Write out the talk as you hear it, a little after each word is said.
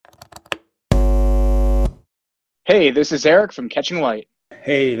Hey, this is Eric from Catching Light.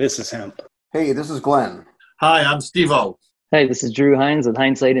 Hey, this is Hemp. Hey, this is Glenn. Hi, I'm Steve-O. Hey, this is Drew Hines with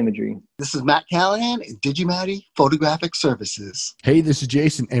Hindsight Imagery. This is Matt Callahan at Digimatty Photographic Services. Hey, this is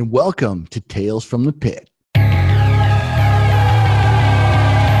Jason, and welcome to Tales from the Pit.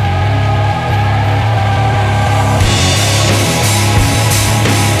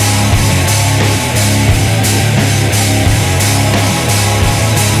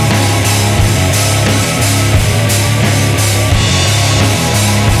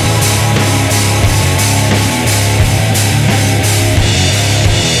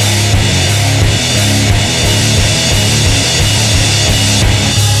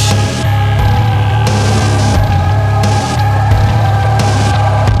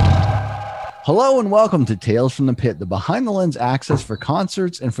 Hello and welcome to Tales from the Pit, the behind-the-lens access for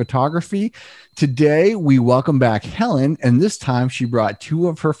concerts and photography. Today, we welcome back Helen, and this time she brought two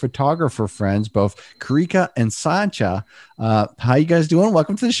of her photographer friends, both Karika and Sancha. How you guys doing?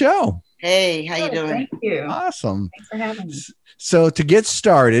 Welcome to the show. Hey, how you doing? Thank you. Awesome. Thanks for having me. So to get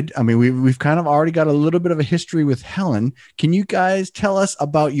started, I mean, we've kind of already got a little bit of a history with Helen. Can you guys tell us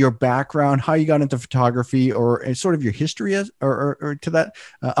about your background, how you got into photography, or sort of your history as, or to that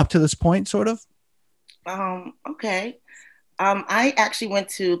up to this point, sort of? Okay. I actually went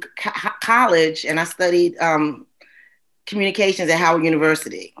to college and I studied communications at Howard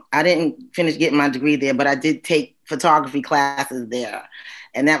University. I didn't finish getting my degree there, but I did take photography classes there,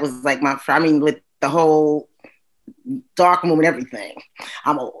 and that was like with the whole darkroom and everything.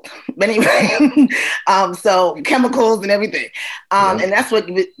 I'm old, but anyway, so chemicals and everything. And that's what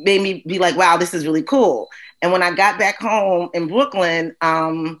made me be like, wow, this is really cool. And when I got back home in Brooklyn,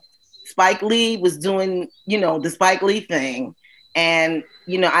 Spike Lee was doing, the Spike Lee thing. And,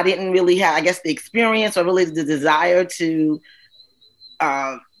 I didn't really have, I guess, the experience or really the desire to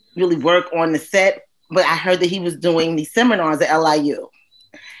really work on the set. But I heard that he was doing these seminars at LIU.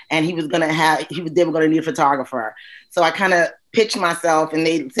 And they were going to need a photographer. So I kind of pitched myself and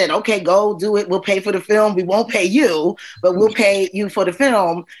they said, okay, go do it. We'll pay for the film. We won't pay you, but we'll pay you for the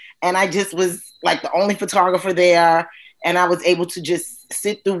film. And I just was like the only photographer there. And I was able to just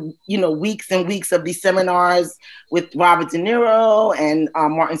sit through, weeks and weeks of these seminars with Robert De Niro and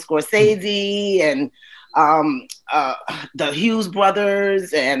Martin Scorsese and the Hughes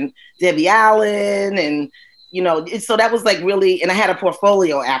brothers and Debbie Allen. And, so that was like really, and I had a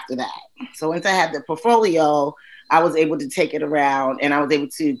portfolio after that. So once I had the portfolio, I was able to take it around and I was able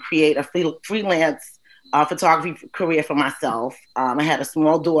to create a freelance photography career for myself. I had a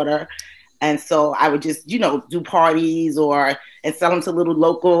small daughter. And so I would just, do parties and sell them to little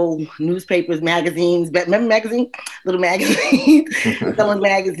local newspapers, magazines. Remember magazines? Little magazines, selling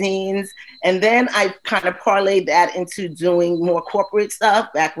magazines. And then I kind of parlayed that into doing more corporate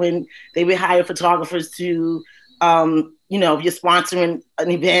stuff back when they would hire photographers to, if you're sponsoring an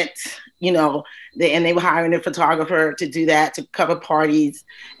event, and they were hiring a photographer to do that, to cover parties.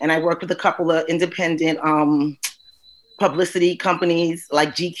 And I worked with a couple of independent publicity companies like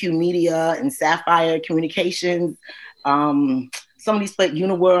GQ Media and Sapphire Communications. Some of these places,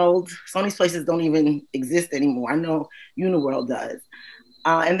 Uniworld, some of these places don't even exist anymore. I know Uniworld does.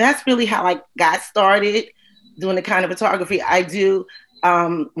 And that's really how I got started doing the kind of photography I do.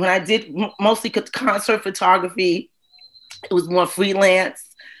 When I did mostly concert photography, it was more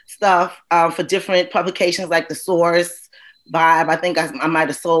freelance stuff for different publications like The Source, Vibe. I think I might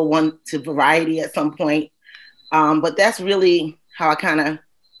have sold one to Variety at some point. But that's really how I kind of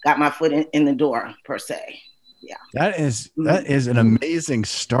got my foot in the door, per se. Yeah. That is an amazing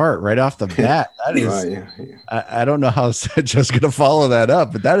start right off the bat. That is, I don't know how Sancha's going to follow that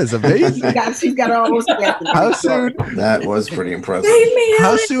up, but that is amazing. She's got almost. How soon? That was pretty impressive.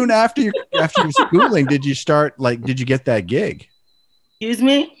 How soon after your schooling did you start? Did you get that gig? Excuse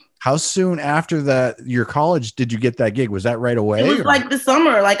me? How soon after your college did you get that gig? Was that right away? It was like the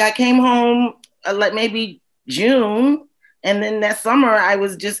summer. Like I came home maybe June, and then that summer I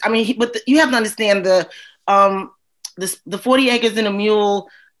was just, you have to understand the 40 Acres and a Mule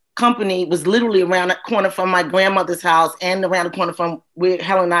company was literally around the corner from my grandmother's house and around the corner from where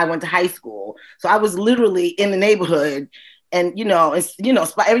Helen and I went to high school. So I was literally in the neighborhood, and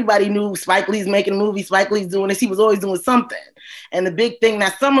everybody knew Spike Lee's making a movie, Spike Lee's doing this, he was always doing something. And the big thing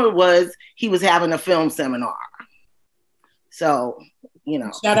that summer was he was having a film seminar. So,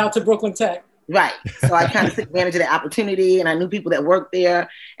 Shout out to Brooklyn Tech. Right. So I kind of took advantage of the opportunity, and I knew people that worked there,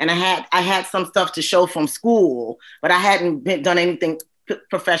 and I had some stuff to show from school, but I hadn't done anything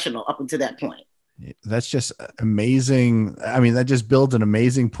professional up until that point. That's just amazing. I mean, that just builds an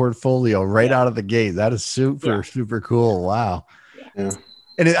amazing portfolio right out of the gate. That is super cool. Wow. Yeah.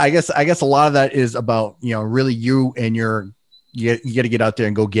 And I guess a lot of that is about, really you and you got to get out there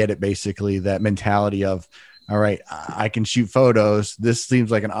and go get it. Basically that mentality of, all right, I can shoot photos. This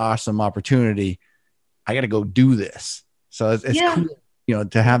seems like an awesome opportunity. I got to go do this. So it's cool,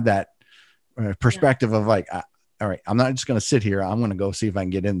 to have that perspective of like, all right, I'm not just going to sit here. I'm going to go see if I can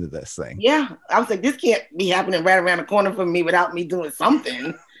get into this thing. Yeah. I was like, this can't be happening right around the corner from me without me doing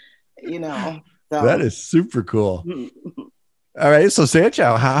something, So. That is super cool. All right. So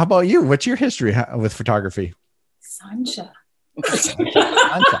Sancho, how about you? What's your history with photography? Sancha.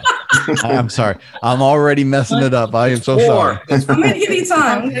 I'm sorry. I'm already messing it up. I am so sorry. I'm going to give you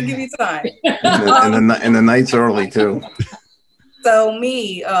time. And the night's early too. So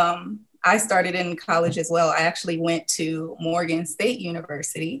me, I started in college as well. I actually went to Morgan State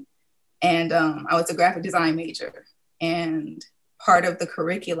University, and I was a graphic design major. And part of the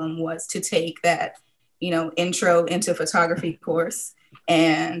curriculum was to take that, intro into photography course.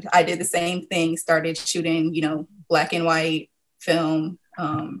 And I did the same thing, started shooting, black and white film,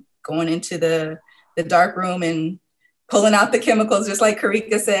 going into the dark room and pulling out the chemicals, just like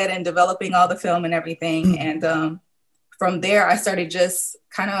Karika said, and developing all the film and everything. And from there, I started just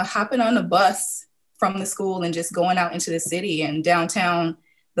kind of hopping on the bus from the school and just going out into the city and downtown,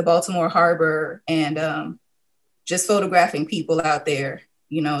 the Baltimore Harbor, and just photographing people out there,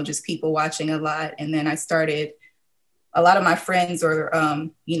 just people watching a lot. And then I started, a lot of my friends are,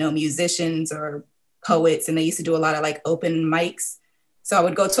 musicians or poets, and they used to do a lot of like open mics. So I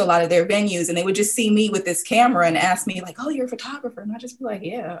would go to a lot of their venues and they would just see me with this camera and ask me like, oh, you're a photographer. And I'd just be like,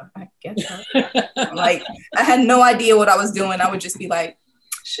 yeah, I guess so. Like, I had no idea what I was doing. I would just be like,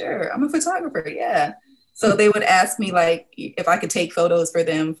 sure, I'm a photographer. Yeah. So they would ask me like if I could take photos for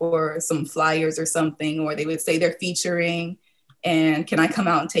them for some flyers or something, or they would say they're featuring and can I come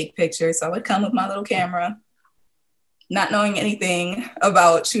out and take pictures? So I would come with my little camera, not knowing anything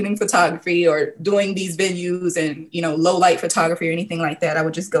about shooting photography or doing these venues and, low light photography or anything like that. I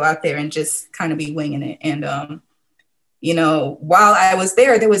would just go out there and just kind of be winging it. And, while I was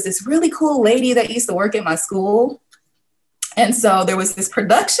there was this really cool lady that used to work at my school. And so there was this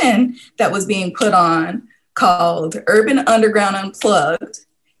production that was being put on called Urban Underground Unplugged.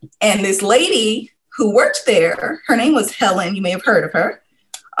 And this lady who worked there, her name was Helen. You may have heard of her.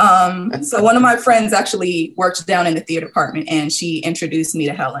 So one of my friends actually worked down in the theater department, and she introduced me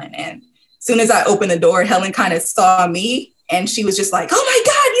to Helen. And as soon as I opened the door, Helen kind of saw me and she was just like, oh my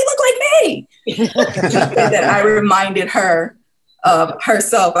God, you look like me. That I reminded her of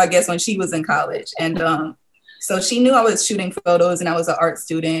herself, I guess, when she was in college. And so she knew I was shooting photos and I was an art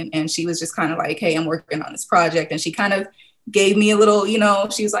student. And she was just kind of like, hey, I'm working on this project. And she kind of gave me a little,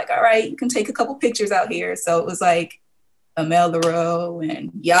 she was like, all right, you can take a couple pictures out here. So it was like Amel Leroux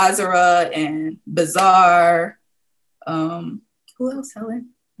and Yazara and Bazaar. Who else, Helen?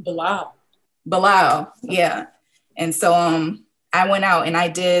 Bilal, yeah. And so I went out and I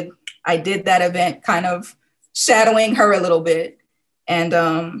did that event kind of shadowing her a little bit. And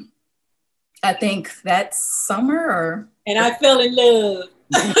I think that summer and I fell in love.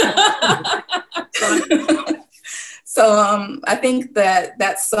 So I think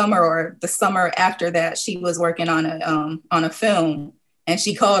that summer or the summer after that, she was working on a film, and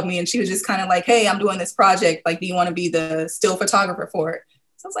she called me and she was just kind of like, hey, I'm doing this project. Like, do you want to be the still photographer for it?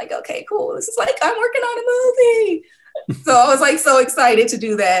 So I was like, okay, cool. This is like, I'm working on a movie. So I was like so excited to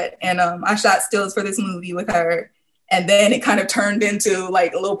do that. And I shot stills for this movie with her. And then it kind of turned into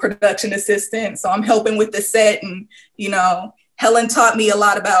like a little production assistant. So I'm helping with the set, and, Helen taught me a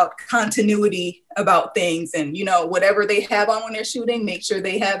lot about continuity about things, and, whatever they have on when they're shooting, make sure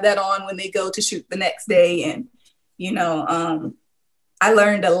they have that on when they go to shoot the next day. And, I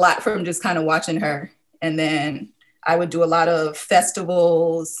learned a lot from just kind of watching her. And then I would do a lot of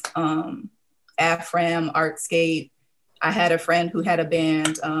festivals, AFRAM, Artscape. I had a friend who had a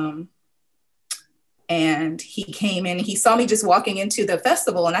band, and he came in, he saw me just walking into the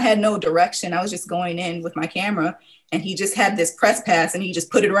festival, and I had no direction. I was just going in with my camera, and he just had this press pass and he just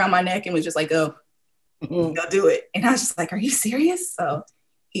put it around my neck and was just like, go do it. And I was just like, are you serious? So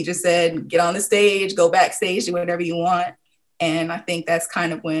he just said, get on the stage, go backstage, do whatever you want. And I think that's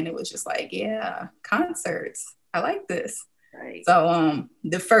kind of when it was just like, yeah, concerts. I like this. Right. So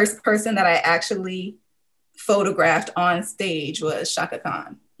the first person that I actually photographed on stage was Chaka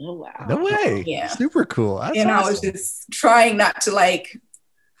Khan. Oh, wow. No way. Yeah. Super cool. That's and awesome. I was just trying not to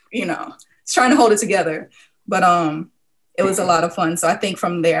trying to hold it together. But it was a lot of fun. So I think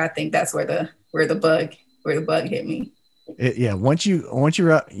from there, that's where the bug hit me. Yeah, once you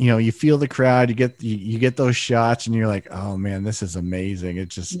you feel the crowd, you get those shots, and you're like, oh man, this is amazing.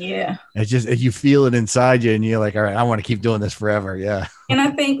 Yeah. You feel it inside you, and you're like, all right, I want to keep doing this forever. Yeah. And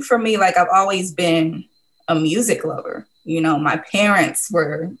I think for me, like I've always been a music lover. My parents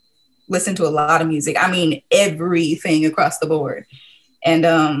listened to a lot of music. I mean, everything across the board. And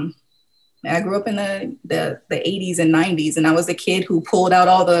I grew up in the 80s and 90s, and I was a kid who pulled out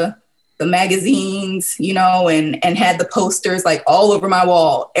all the magazines, and had the posters like all over my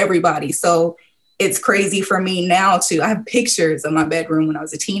wall, everybody. So it's crazy for me now I have pictures of my bedroom when I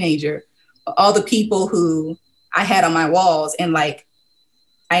was a teenager, all the people who I had on my walls. And like,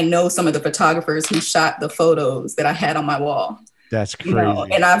 I know some of the photographers who shot the photos that I had on my wall. That's crazy.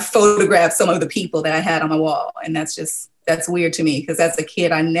 And I've photographed some of the people that I had on my wall. And that's weird to me, because as a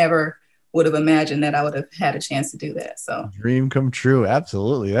kid, I never would have imagined that I would have had a chance to do that. So dream come true.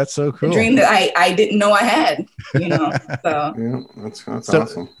 Absolutely. That's so cool. A dream that I didn't know I had, So Yeah, that's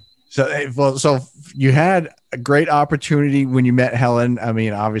awesome. So you had a great opportunity when you met Helen. I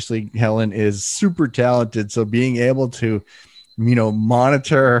mean, obviously Helen is super talented. So being able to,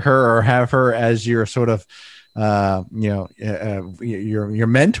 monitor her or have her as your sort of, your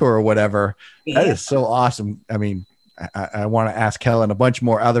mentor or whatever, that is so awesome. I mean, I want to ask Helen a bunch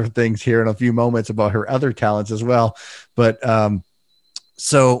more other things here in a few moments about her other talents as well. But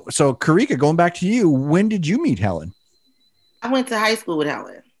so Karika, going back to you, when did you meet Helen? I went to high school with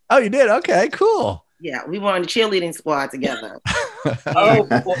Helen. Oh, you did? Okay, cool. Yeah, we were on the cheerleading squad together. Oh,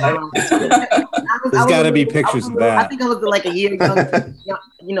 There's got to be pictures of that. I think I was like a year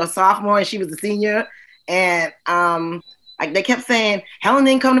young, sophomore, and she was a senior. And like they kept saying, Helen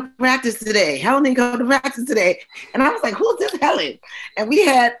didn't come to practice today. Helen didn't come to practice today. And I was like, who's this Helen? And we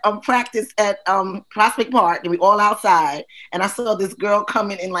had practice at Prospect Park, and we all outside. And I saw this girl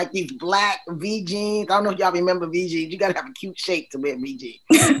coming in like these black V jeans. I don't know if y'all remember V jeans. You got to have a cute shape to wear V jeans.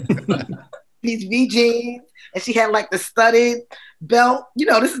 These V jeans. And she had like the studded belt.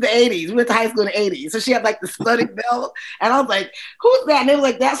 This is the 80s. We went to high school in the 80s. So she had like the studded belt. And I was like, who's that? And they were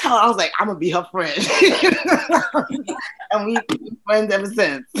like, that's Helen. I was like, I'm going to be her friend. And we've been friends ever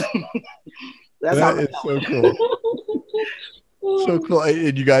since. That is so cool. So cool.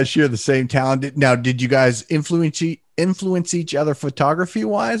 And you guys share the same talent. Now, did you guys influence each other photography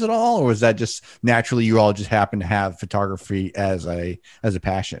wise at all? Or was that just naturally you all just happen to have photography as a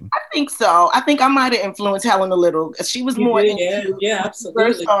passion? I think so. I think I might have influenced Helen a little. She was more into, yeah, absolutely.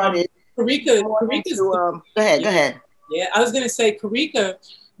 First started. Karika's go ahead. Yeah, I was going to say Karika,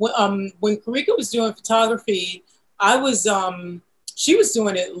 when Karika was doing photography, I was, she was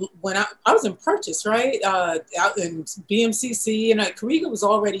doing it when I was in Purchase, right? Out in BMCC, and Karika was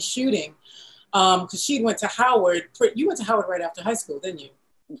already shooting because she went to Howard. You went to Howard right after high school, didn't you?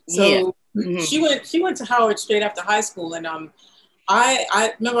 So yeah. Mm-hmm. She went to Howard straight after high school, and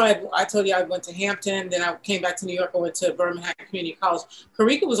I remember I told you I went to Hampton, then I came back to New York. I went to Birmingham Community College.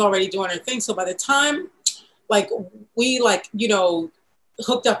 Karika was already doing her thing, so by the time we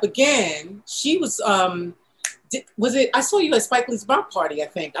hooked up again, she was was it? I saw you at Spike Lee's block party. I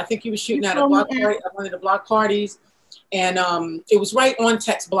think you were shooting at a block party, at one of the block parties, and it was right on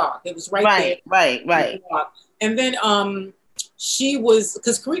Tech's block. It was right there. Right. And then she was,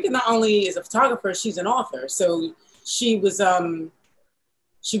 because Karika not only is a photographer, she's an author. So she was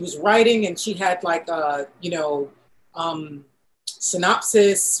writing, and she had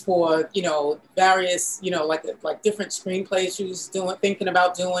synopsis for various like different screenplays she was thinking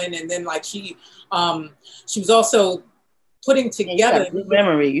about doing, and then she was also putting together. You got good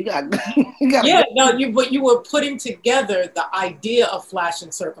memory. You got yeah. No, you were putting together the idea of Flash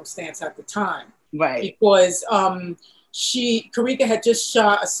and Circumstance at the time, right? Because Karika had just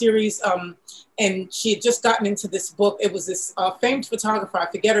shot a series, and she had just gotten into this book. It was this famed photographer. I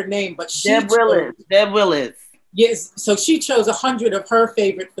forget her name, but Deb Willis. Yes, so she chose 100 of her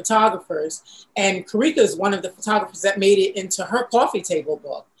favorite photographers, and Karika is one of the photographers that made it into her coffee table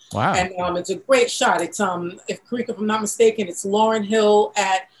book. Wow! And it's a great shot. It's if Karika, if I'm not mistaken, it's Lauryn Hill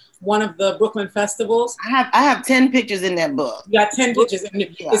at one of the Brooklyn festivals. I have 10 pictures in that book. You got 10 pictures, and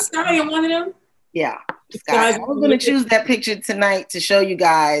is Sky in one of them? Yeah. Sky. I was going to choose that picture tonight to show you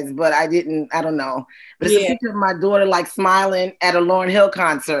guys, but I didn't. I don't know. But it's a picture of my daughter smiling at a Lauryn Hill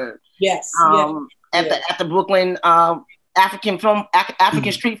concert. Yes. At the Brooklyn African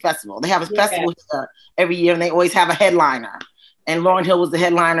Street Festival. They have a festival here every year, and they always have a headliner. And Lauryn Hill was the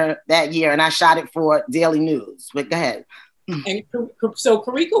headliner that year, and I shot it for Daily News. But go ahead. And so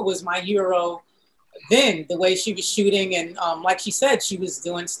Karika was my hero then, the way she was shooting, and like she said, she was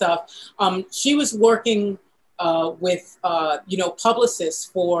doing stuff. She was working with publicists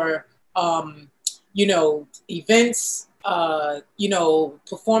for events live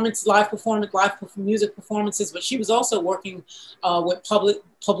music performances, but she was also working with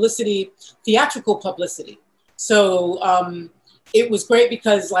publicity, theatrical publicity. So it was great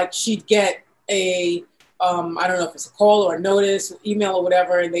because like she'd get a, I don't know if it's a call or a notice, or email or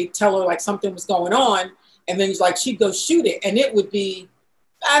whatever, and they tell her like something was going on, and then like she'd go shoot it, and it would be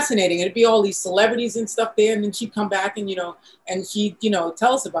fascinating. It'd be all these celebrities and stuff there, and then she'd come back and and she'd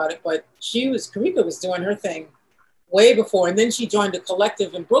tell us about it. But Karika was doing her thing way before, and then she joined a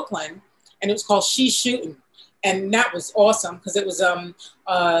collective in Brooklyn, and it was called She's Shooting, and that was awesome because it was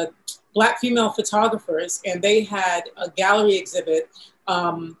Black female photographers, and they had a gallery exhibit.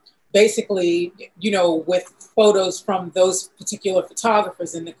 Basically, with photos from those particular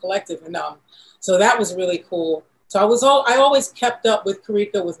photographers in the collective. And so that was really cool. So I always kept up with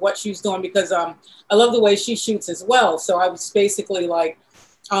Karika with what she was doing because I love the way she shoots as well. So I was basically like,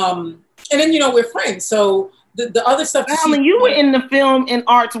 and then, we're friends. So the other stuff. You were in the film and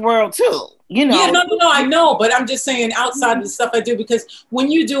arts world too. Yeah, no, I know, but I'm just saying outside of the stuff I do, because when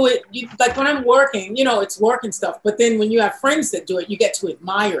you do it, like when I'm working, it's work and stuff. But then when you have friends that do it, you get to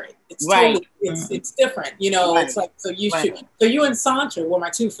admire it. It's right. Totally, it's different, Right. It's like, so you shoot. So you and Sancha were my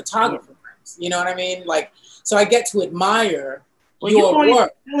two photographer friends. You know what I mean? Like, so I get to admire your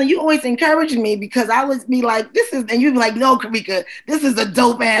work. You always encourage me because I would be like, this is, and you'd be like, no, Karika, this is a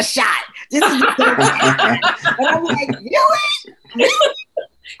dope ass shot. This is a dope ass shot. And I'm like, really?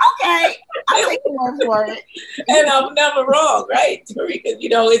 Okay, I'll take the word for it. And I'm never wrong, right, Karika?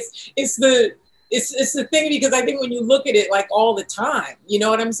 It's the thing, because I think when you look at it like all the time, you know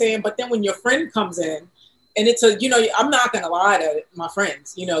what I'm saying? But then when your friend comes in, and it's I'm not gonna lie to my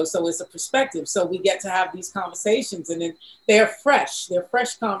friends, so it's a perspective. So we get to have these conversations, and then they're fresh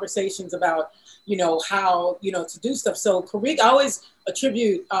conversations about, how, to do stuff. So Karika, I always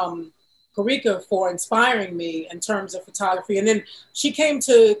attribute Karika for inspiring me in terms of photography. And then she came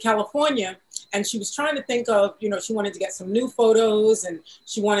to California, and she was trying to think of, she wanted to get some new photos, and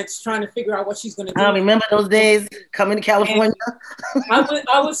she trying to figure out what she's going to do. I remember those days coming to California.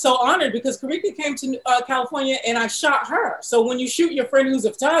 I was so honored because Karika came to California, and I shot her. So when you shoot your friend who's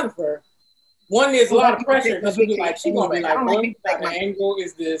a photographer, one, there's a lot of pressure because she's gonna be like, what type of angle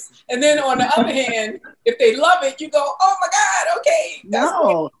is this? And then on the other hand, if they love it, you go, oh my God, okay.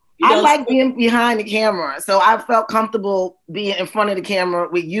 No. I like being behind the camera, so I felt comfortable being in front of the camera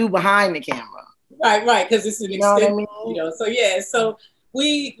with you behind the camera. Right, because this is an extended, So yeah, so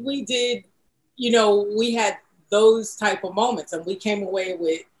we did, we had those type of moments, and we came away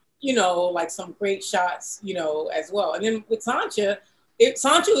with, like some great shots, as well. And then with Sancha,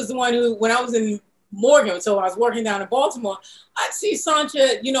 Sancha was the one who, when I was in Morgan, so I was working down in Baltimore, I'd see Sancha,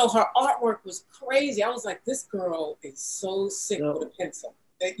 her artwork was crazy. I was like, this girl is so sick with a pencil.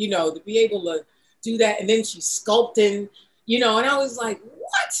 To be able to do that. And then she's sculpting, and I was like,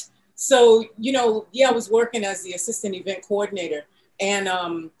 what? So, I was working as the assistant event coordinator. And,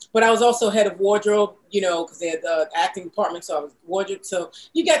 but I was also head of wardrobe, because they had the acting department. So I was wardrobe. So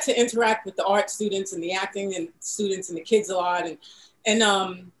you get to interact with the art students and the acting and students and the kids a lot.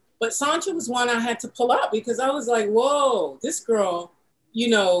 But Sancha was one I had to pull up because I was like, whoa, this girl,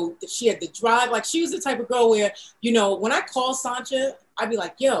 she had the drive. Like, she was the type of girl where, when I call Sancha, I'd be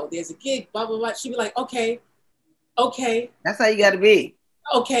like, yo, there's a gig, blah, blah, blah. She'd be like, okay. That's how you got to be.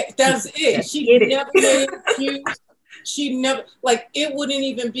 Okay, that's it. She never made excuse. She never, like, it wouldn't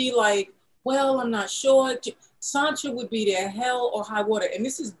even be like, well, I'm not sure. Sancha would be there, hell or high water. And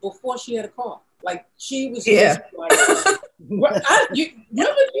this is before she had a car. Like, she was just like, she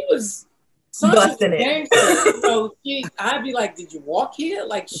was busting it. So I'd be like, did you walk here?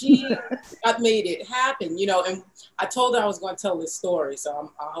 Like, she made it happen, and I told her I was going to tell this story.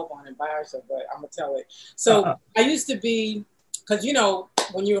 So I hope I don't embarrass her, but I'm going to tell it. So I used to be, because,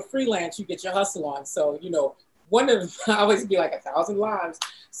 when you're a freelance, you get your hustle on. So, I always be like 1,000 lives.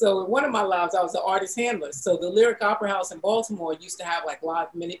 So one of my lives, I was an artist handler. So the Lyric Opera House in Baltimore used to have like live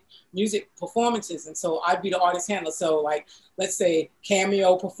music performances. And so I'd be the artist handler. So like, let's say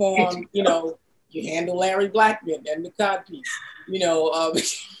Cameo performed, you handle Larry Blackman and the cod piece, you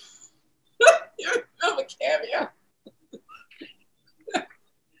remember Cameo?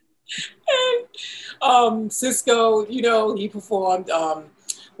 And Cisco, he performed,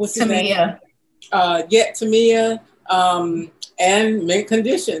 what's his name? Tamia, and Mint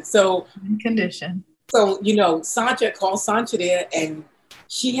Condition. So Sancha called Sancha there, and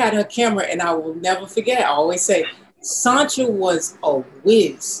she had her camera, and I will never forget. I always say, Sancha was a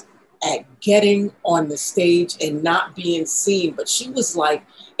whiz at getting on the stage and not being seen, but she was like,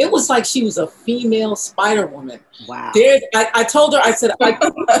 it was like she was a female Spider-Woman. Wow. I told her, I said,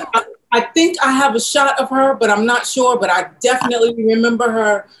 I think I have a shot of her, but I'm not sure. But I definitely remember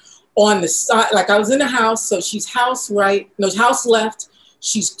her on the side. Like I was in the house, so she's house left.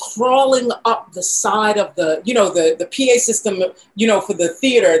 She's crawling up the side of the, the PA system, for the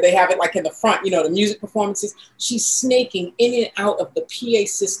theater. They have it like in the front, the music performances. She's snaking in and out of the PA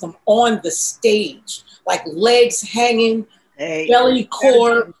system on the stage, like legs hanging, belly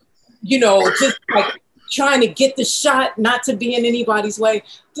core, just like trying to get the shot, not to be in anybody's way.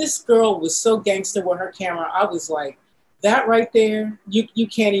 This girl was so gangster with her camera. I was like, that right there, you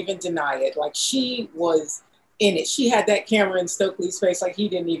can't even deny it. Like she was in it. She had that camera in Stokely's face like he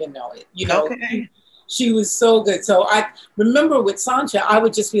didn't even know it. Okay. She was so good. So I remember with Sancha, I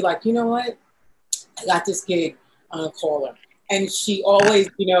would just be like, you know what? I got this gig, I'm gonna call her. And she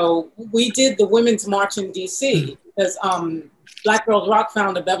always, we did the Women's March in DC because Black Girls Rock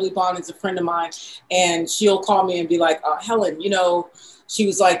founder Beverly Bond is a friend of mine, and she'll call me and be like, Helen, she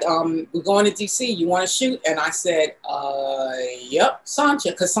was like, we're going to DC, you want to shoot? And I said, yep, Sancha,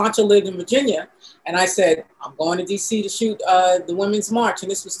 because Sancha lived in Virginia. And I said, I'm going to DC to shoot the Women's March. And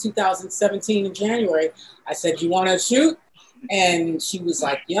this was 2017 in January. I said, you want to shoot? And she was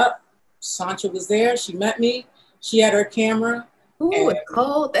like, yep. Sancha was there. She met me. She had her camera. Ooh, it was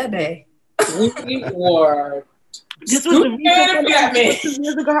cold that day. We were this was the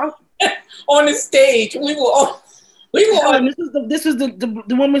years ago on the stage. We were on. This was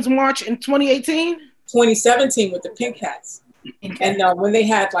the Women's March in 2018? 2017 with the Pink Hats. And when they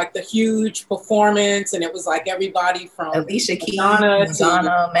had like the huge performance, and it was like everybody from Alicia Keys,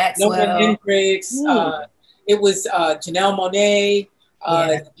 Madonna, Maxwell, Hendrix, it was Janelle Monáe,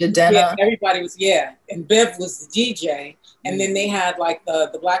 Jadena. Everybody was, and Bev was the DJ. And then they had like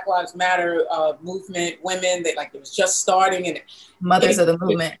the Black Lives Matter movement, women that like it was just starting, and Mothers of the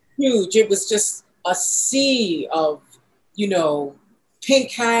Movement. Huge. It was just a sea of,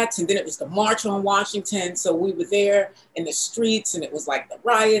 pink hats, and then it was the March on Washington. So we were there in the streets, and it was like the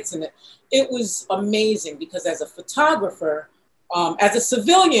riots, and it was amazing because as a photographer, as a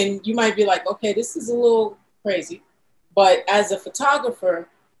civilian, you might be like, okay, this is a little crazy. But as a photographer,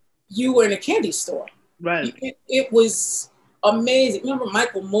 you were in a candy store. Right. It was amazing. Remember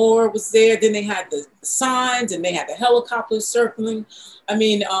Michael Moore was there. Then they had the signs, and they had the helicopters circling. I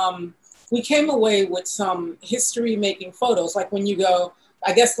mean, we came away with some history-making photos. Like when you go,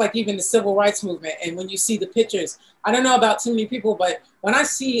 I guess like even the civil rights movement, and when you see the pictures, I don't know about too many people, but when I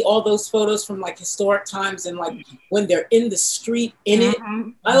see all those photos from like historic times and like when they're in the street in it,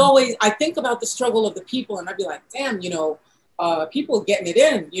 I think about the struggle of the people, and I'd be like, damn, people getting it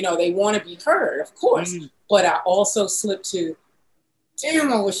in, they want to be heard, of course. But I also slip to,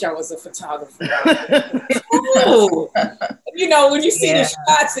 damn, I wish I was a photographer. When you see the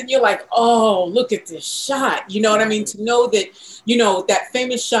shots and you're like, oh, look at this shot. You know what I mean? To know that, that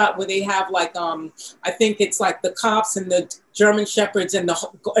famous shot where they have like, I think it's like the cops and the German Shepherds and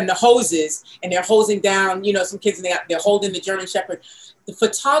the hoses, and they're hosing down, some kids, and they're holding the German Shepherd. The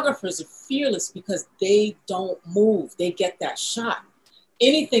photographers are fearless because they don't move. They get that shot.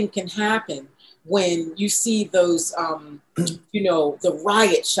 Anything can happen when you see those, the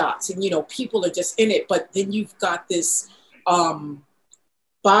riot shots, and, people are just in it, but then you've got this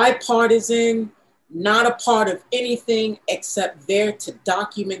bipartisan, not a part of anything except there to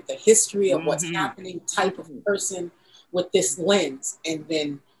document the history of what's happening type of person with this lens. And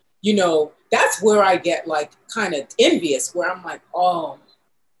then, that's where I get like kind of envious, where I'm like, oh,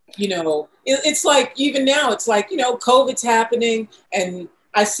 it's like, even now it's like, COVID's happening, and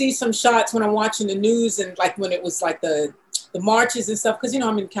I see some shots when I'm watching the news, and like when it was like the marches and stuff, because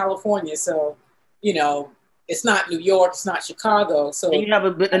I'm in California, so it's not New York, it's not Chicago, so and you have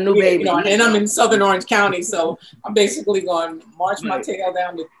a new baby, and I'm in Southern Orange County, so I'm basically going to march my tail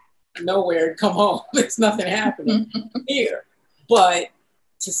down to nowhere and come home. There's nothing happening here, but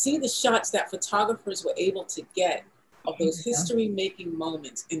to see the shots that photographers were able to get of those history-making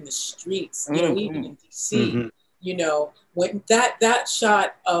moments in the streets, even in DC. When that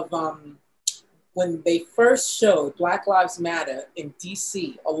shot of when they first showed Black Lives Matter in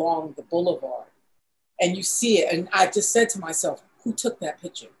DC along the boulevard, and you see it, and I just said to myself, who took that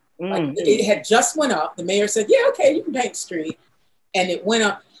picture? Like, it had just went up. The mayor said, yeah, okay, you can paint the street. And it went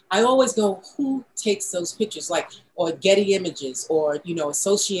up. I always go, who takes those pictures? Like, or Getty Images, or,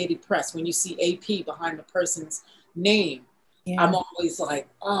 Associated Press, when you see AP behind the person's name. I'm always like,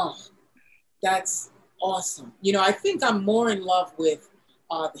 oh, that's awesome. I think I'm more in love with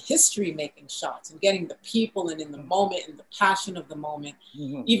the history making shots and getting the people and in the moment and the passion of the moment,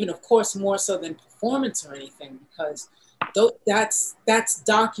 even of course more so than performance or anything, because that's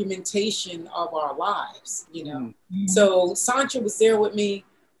documentation of our lives, So Sancha was there with me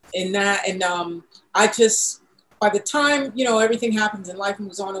in that. And I just, by the time, you know, everything happens and life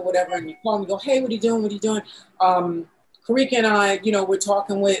moves on or whatever, and you call me, go, hey, what are you doing? What are you doing? Karika and I, you know, we're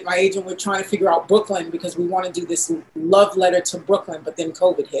talking with my agent. We're trying to figure out Brooklyn because we want to do this love letter to Brooklyn, but then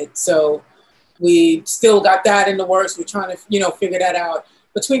COVID hit. So we still got that in the works. We're trying to, you know, figure that out.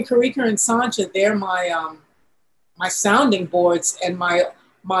 Between Karika and Sancha, they're my my sounding boards and my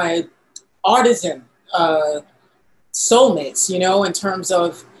artisan soulmates, you know, in terms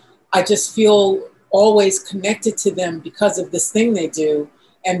of, I just feel always connected to them because of this thing they do.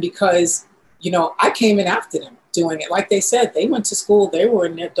 And because, you know, I came in after them doing it. Like they said, they went to school, they were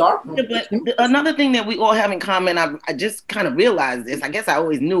in their dark room. Yeah, but another thing that we all have in common, I just kind of realized this, I guess I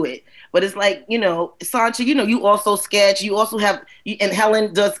always knew it, but it's like, you know, Sancha, you know, you also sketch, you also have, and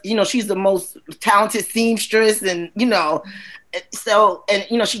Helen does, you know, she's the most talented seamstress, and, you know, so, and,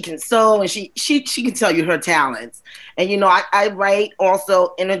 you know, she can sew, and she can tell you her talents. And, you know, I write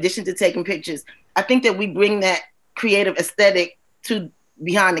also, in addition to taking pictures. I think that we bring that creative aesthetic to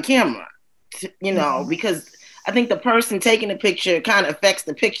behind the camera, you know, because I think the person taking the picture kind of affects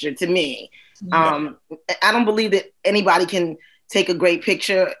the picture to me. I don't believe that anybody can take a great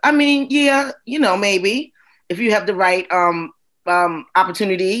picture. I mean, yeah, you know, maybe if you have the right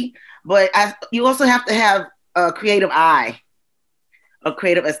opportunity, but you also have to have a creative eye, a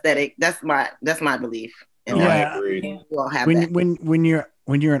creative aesthetic. That's my belief. And I agree. We all have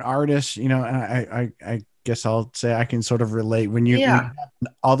when you're an artist, you know, and I guess I'll say I can sort of relate when you have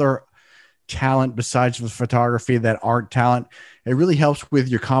other talent besides the photography, that art talent, it really helps with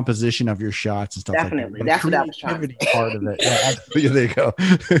your composition of your shots and stuff. Definitely. Like that. That's what I was trying to say. Part of it. Yeah, absolutely. There you go.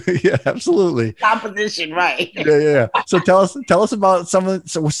 Yeah, absolutely. Composition, right? Yeah. So tell us about some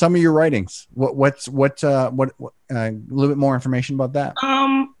of your writings. What a little bit more information about that.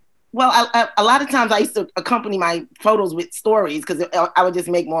 Well, a lot of times I used to accompany my photos with stories because I would just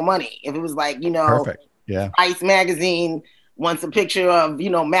make more money. If it was like, you know, perfect. Yeah. Ice magazine wants a picture of, you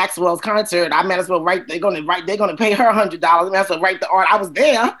know, Maxwell's concert, I might as well write. They're gonna pay her $100. I might as well write the art. I was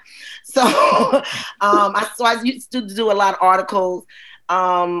there, so I used to do a lot of articles,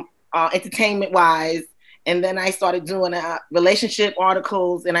 entertainment wise, and then I started doing relationship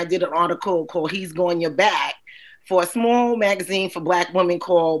articles, and I did an article called "He's Going Your Back" for a small magazine for Black women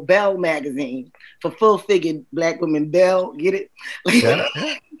called Belle Magazine, for full-figured Black women. Belle, get it? Yeah.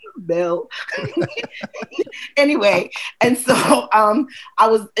 Belle. Anyway, and so I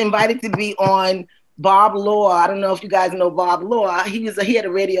was invited to be on Bob Law. I don't know if you guys know Bob Law. He had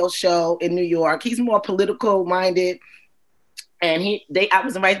a radio show in New York. He's more political minded, and I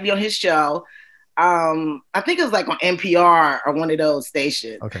was invited to be on his show. I think it was like on NPR or one of those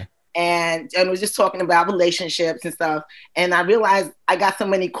stations. Okay. And was just talking about relationships and stuff. And I realized I got so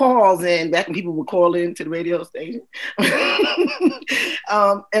many calls in back when people would call in to the radio station.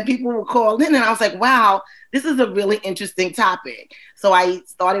 And people would call in, and I was like, wow, this is a really interesting topic. So I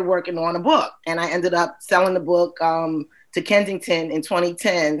started working on a book, and I ended up selling the book to Kensington in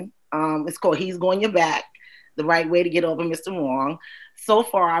 2010. It's called He's Going Your Back, The Right Way to Get Over Mr. Wrong. So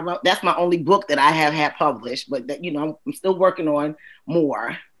far, that's my only book that I have had published, but that, you know, I'm still working on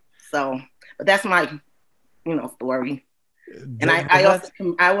more. So, but that's my, you know, story. And I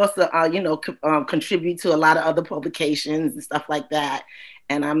also contribute to a lot of other publications and stuff like that.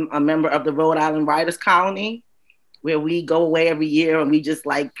 And I'm a member of the Rhode Island Writers Colony, where we go away every year and we just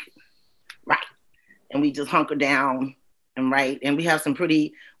like write, and we just hunker down and write. And we have some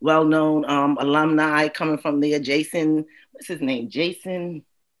pretty well-known alumni coming from there. Jason, what's his name? Jason.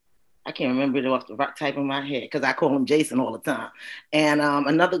 I can't remember it off the type of my head because I call him Jason all the time. And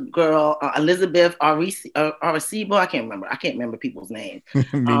another girl, Elizabeth Arecibo, I can't remember people's names.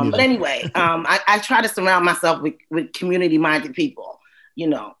 But anyway, I try to surround myself with community-minded people, you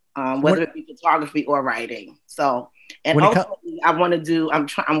know, whether it be photography or writing. So, and ultimately,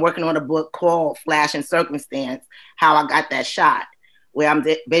 I'm working on a book called Flash and Circumstance, How I Got That Shot, where I'm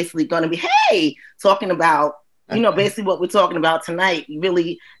basically going to be, talking about, you know, basically what we're talking about tonight,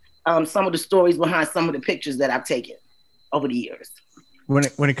 really. Some of the stories behind some of the pictures that I've taken over the years. When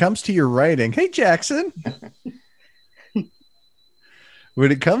it comes to your writing, hey Jackson,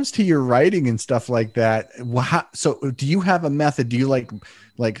 when it comes to your writing and stuff like that, so do you have a method? Do you like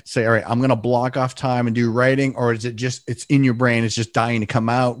say, all right, I'm going to block off time and do writing, or is it just, it's in your brain, it's just dying to come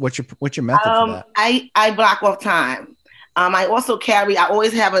out? What's your method for that? I block off time. I also I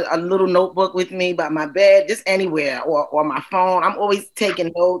always have a little notebook with me by my bed, just anywhere, or my phone. I'm always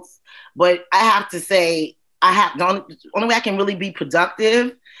taking notes, but I have to say, the only way I can really be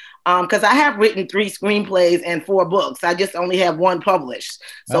productive, because I have written 3 screenplays and 4 books. I just only have 1 published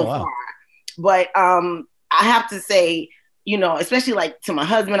so far. But I have to say, you know, especially like to my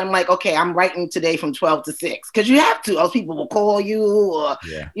husband, I'm like, okay, I'm writing today from 12 to 6 because you have to, else people will call you or,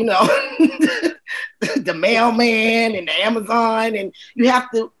 you know, the mailman and the Amazon, and you have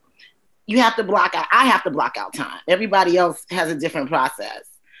to block out. I have to block out time. Everybody else has a different process.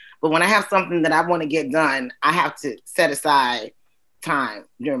 But when I have something that I want to get done, I have to set aside time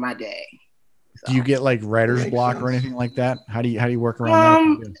during my day. So. Do you get like writer's block or anything like that? How do you work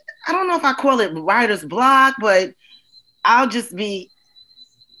around that? I don't know if I call it writer's block, but I'll just be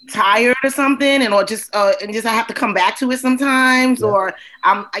tired or something, and I have to come back to it sometimes, or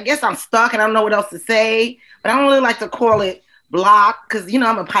I guess I'm stuck and I don't know what else to say. But I don't really like to call it block because, you know,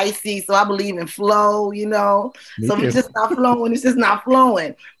 I'm a Pisces, so I believe in flow, you know. So if it's just not flowing, it's just not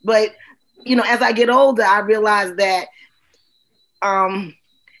flowing. But, you know, as I get older, I realize that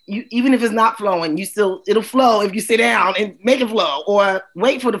even if it's not flowing, it'll flow if you sit down and make it flow or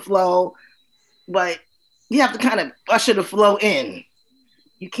wait for the flow. But you have to kind of usher the flow in.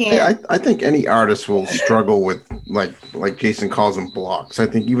 You can't. Yeah, I think any artist will struggle with like Jason calls them blocks. I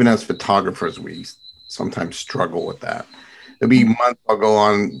think even as photographers, we sometimes struggle with that. There'll be months I'll go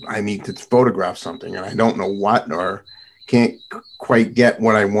on, I need to photograph something and I don't know what, or can't quite get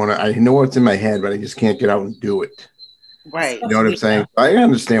what I want to. I know what's in my head, but I just can't get out and do it. Right. You know what I'm saying? I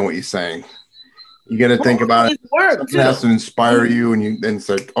understand what you're saying. You got to think about it. It has to inspire you, and then it's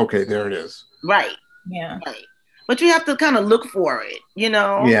like, okay, there it is. Right. Yeah. Right. But you have to kind of look for it, you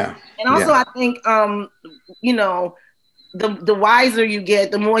know? Yeah. And also I think, you know, the wiser you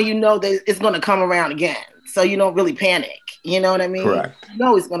get, the more you know that it's going to come around again. So you don't really panic. You know what I mean? Correct. You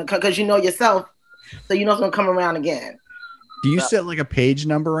know it's going to come because you know yourself. So you know it's going to come around again. Do you set like a page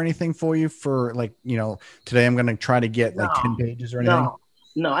number or anything for you for like, you know, today I'm going to try to get like 10 pages or anything?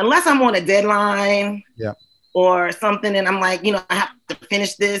 No, unless I'm on a deadline. Yeah. Or something, and I'm like, you know, I have to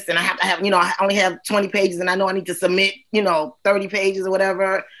finish this, and I have to have, you know, I only have 20 pages, and I know I need to submit, you know, 30 pages or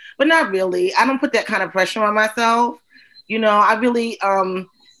whatever. But not really. I don't put that kind of pressure on myself. You know, I really,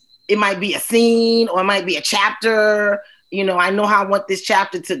 it might be a scene or it might be a chapter. You know, I know how I want this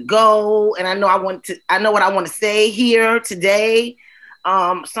chapter to go, and I know what I want to say here today.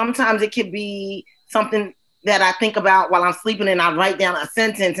 Sometimes it could be something that I think about while I'm sleeping, and I write down a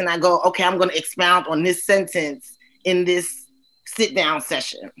sentence and I go, okay, I'm going to expound on this sentence in this sit down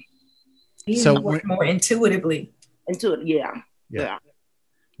session. So more intuitively. Yeah.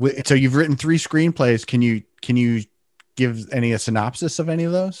 So you've written 3 screenplays. Can you give a synopsis of any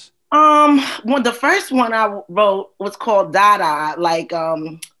of those? Well, the first one I wrote was called Dada. Like,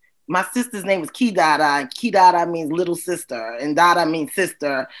 my sister's name was Kidada, and Kidada means little sister, and Dada means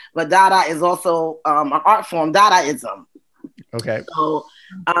sister. But Dada is also an art form, Dadaism. Okay. So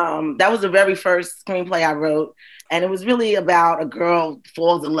that was the very first screenplay I wrote, and it was really about a girl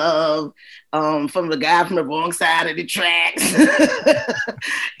falls in love from the guy from the wrong side of the tracks,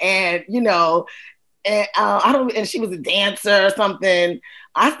 and you know, and and she was a dancer or something.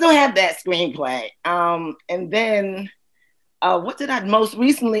 I still have that screenplay, and then. What did I most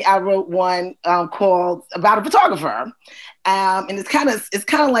recently? I wrote one called about a photographer, and it's kind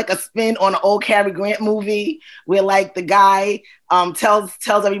of like a spin on an old Cary Grant movie where like the guy tells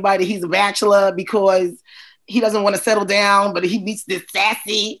everybody he's a bachelor because he doesn't want to settle down, but he meets this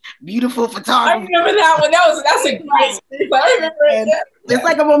sassy, beautiful photographer. I remember that one. That's a great. I remember it. It's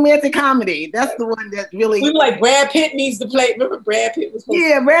like a romantic comedy. That's the one that really. We like Brad Pitt needs to play. Remember Brad Pitt was.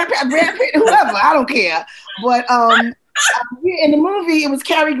 Brad Pitt, whoever. I don't care, but in the movie, it was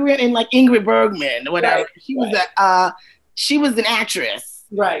Cary Grant and like Ingrid Bergman or whatever. Right, she was an actress.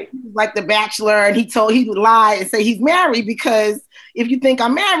 Right. Like The Bachelor, and he would lie and say he's married because if you think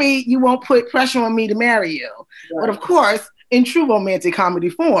I'm married, you won't put pressure on me to marry you. Right. But of course, in true romantic comedy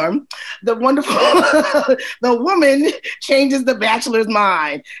form, the wonderful the woman changes the bachelor's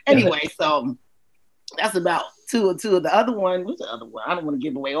mind. Anyway, so that's about two of the other one. What's the other one? I don't want to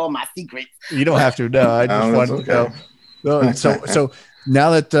give away all my secrets. You don't have to. No, I just wanted to know. So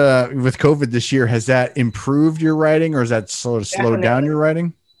now that with COVID this year, has that improved your writing, or has that sort of slowed down your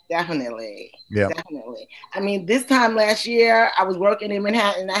writing? Definitely. Yeah. Definitely. I mean, this time last year, I was working in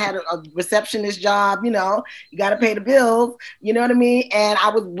Manhattan. I had a receptionist job. You know, you got to pay the bills. You know what I mean? And I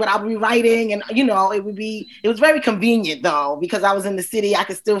would be writing, and you know, it was very convenient though because I was in the city. I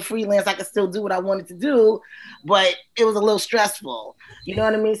could still freelance. I could still do what I wanted to do, but it was a little stressful. You know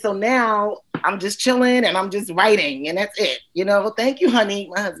what I mean? So now I'm just chilling and I'm just writing, and that's it. You know, thank you, honey.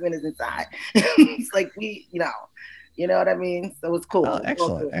 My husband is inside. It's like you know what I mean? So it's cool. Oh,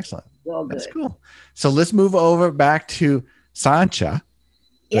 excellent. Excellent. That's cool. So let's move over back to Sancha.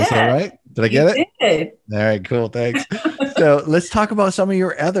 Is that right? Did I get You it? did. All right, cool. Thanks. So let's talk about some of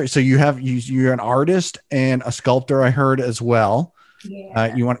your other. So you're an artist and a sculptor, I heard as well. Yeah.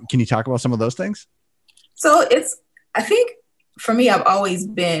 Can you talk about some of those things? So I think for me, I've always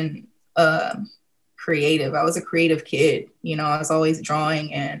been creative. I was a creative kid. I was always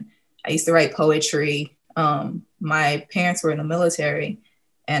drawing, and I used to write poetry. My parents were in the military,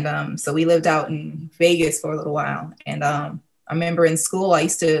 and so we lived out in Vegas for a little while. And I remember in school, I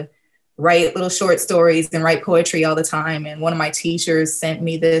used to write little short stories and write poetry all the time. And one of my teachers sent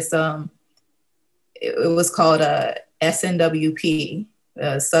me this, it was called a SNWP,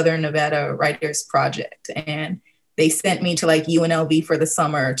 Southern Nevada Writers Project. And they sent me to like UNLV for the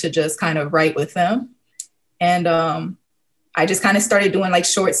summer to just kind of write with them. And I just kind of started doing like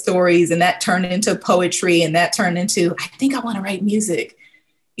short stories, and that turned into poetry, and that turned into, I think I want to write music,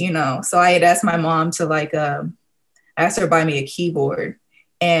 So I had asked my mom to asked her to buy me a keyboard.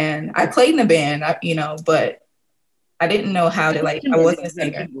 And I played in a band, but I didn't know how to I wasn't a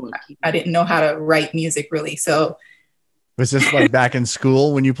singer. I didn't know how to write music really. So was this like back in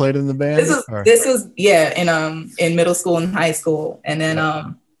school when you played in the band? This was in middle school and high school. And then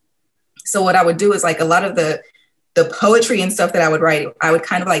so what I would do is like a lot of the poetry and stuff that I would write, I would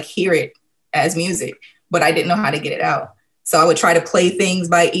kind of like hear it as music, but I didn't know how to get it out. So I would try to play things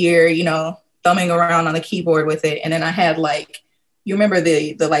by ear, thumbing around on the keyboard with it. And then I had you remember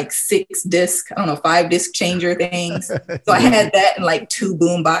the like 5 disc changer things. So I had that in like 2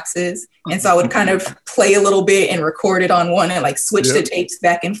 boom boxes. And so I would kind of play a little bit and record it on one and like switch the tapes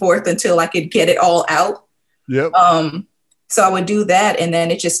back and forth until I could get it all out. Yep. So I would do that. And then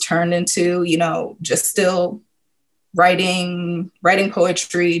it just turned into, just still writing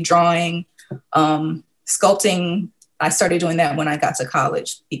poetry, drawing, sculpting. I started doing that when I got to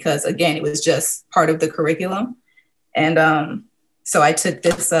college because again, it was just part of the curriculum. And, so I took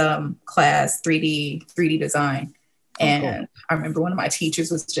this class, 3D design. And I remember one of my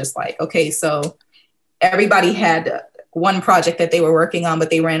teachers was just like, okay, so everybody had one project that they were working on,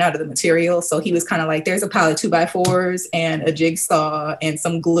 but they ran out of the material. So he was kind of like, there's a pile of 2x4s and a jigsaw and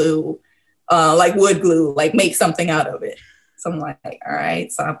some glue, like wood glue, like make something out of it. So I'm like, all right.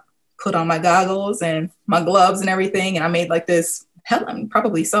 So I put on my goggles and my gloves and everything. And I made like this, Helen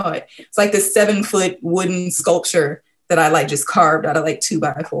probably saw it. It's like this 7-foot wooden sculpture that I like just carved out of like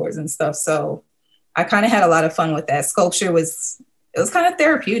 2x4s and stuff. So I kind of had a lot of fun with that. Sculpture was kind of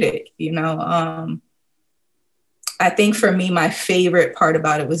therapeutic, I think for me, my favorite part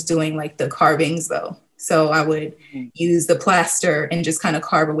about it was doing like the carvings though. So I would use the plaster and just kind of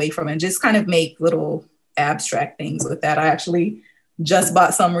carve away from it and just kind of make little abstract things with that. I actually just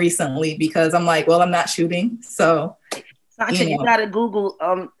bought some recently because I'm like, well, I'm not shooting. So Sasha, you gotta Google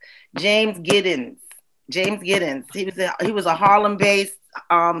James Giddens. James Giddens. He was a Harlem-based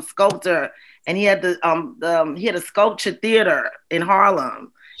sculptor, and he had a sculpture theater in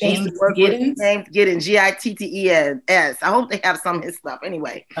Harlem. James Giddens? James Giddens, Gittens. I hope they have some of his stuff.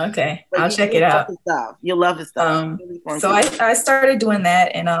 Anyway. Okay, I'll check it out. You'll love his stuff. So I started doing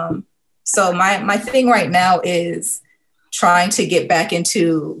that, and so my thing right now is trying to get back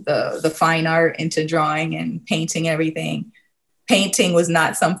into the fine art, into drawing and painting everything. Painting was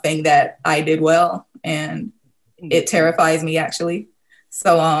not something that I did well, and it terrifies me actually.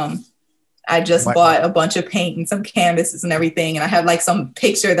 So I just bought a bunch of paint and some canvases and everything, and I have like some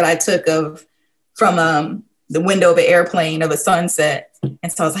picture that I took from the window of an airplane of a sunset,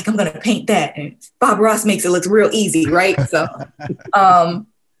 and so I was like, I'm gonna paint that, and Bob Ross makes it look real easy, right? So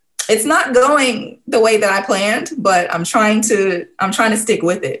it's not going the way that I planned, but I'm trying to stick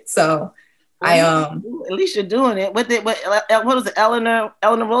with it. So at least you're doing it. What was it? Eleanor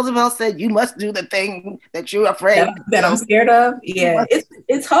Roosevelt said, you must do the thing that you're afraid that I'm scared of. Yeah,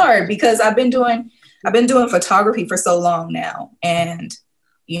 it's hard because I've been doing photography for so long now, and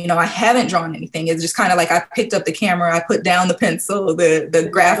I haven't drawn anything. It's just kind of like I picked up the camera, I put down the pencil, the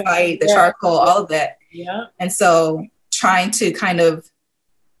graphite, the charcoal, all of that. Yeah. And so trying to kind of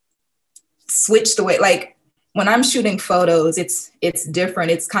switch the way, like, when I'm shooting photos, it's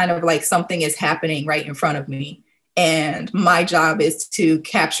different. It's kind of like something is happening right in front of me. And my job is to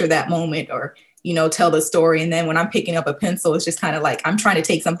capture that moment or, tell the story. And then when I'm picking up a pencil, it's just kind of like I'm trying to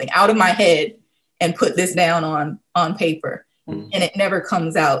take something out of my head and put this down on paper. Mm. And it never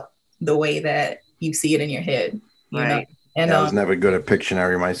comes out the way that you see it in your head. Right. And I was never good at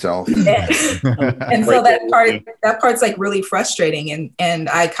Pictionary myself. And so that part's like really frustrating. And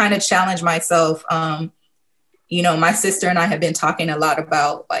I kind of challenge myself. My sister and I have been talking a lot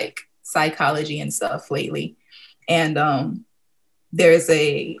about like psychology and stuff lately. And there's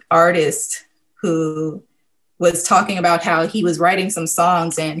a artist who was talking about how he was writing some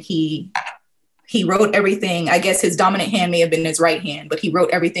songs and he wrote everything. I guess his dominant hand may have been his right hand, but he wrote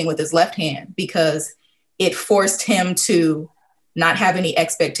everything with his left hand because it forced him to not have any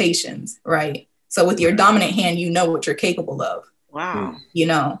expectations, right? So with your dominant hand, you know what you're capable of. Wow. You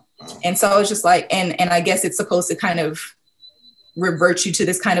know? And so it's just like, and I guess it's supposed to kind of revert you to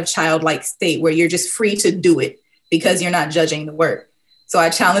this kind of childlike state where you're just free to do it because you're not judging the work. So I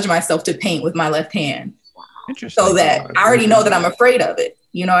challenge myself to paint with my left hand. Interesting. So that I already know that I'm afraid of it.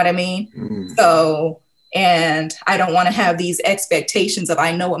 You know what I mean? Mm. So, and I don't want to have these expectations of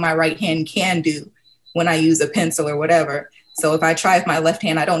I know what my right hand can do when I use a pencil or whatever. So if I try with my left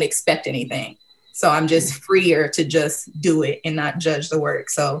hand, I don't expect anything. So I'm just freer to just do it and not judge the work.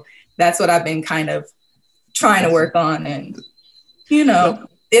 So that's what I've been kind of trying to work on. And, you know,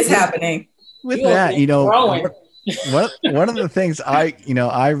 it's happening. With that, you know, one of the things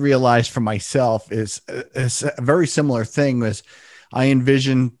I realized for myself is a very similar thing was I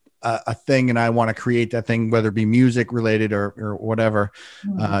envision a thing and I want to create that thing, whether it be music related or whatever,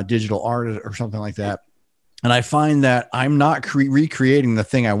 digital art or something like that. And I find that I'm not recreating the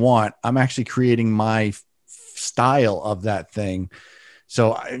thing I want. I'm actually creating my style of that thing.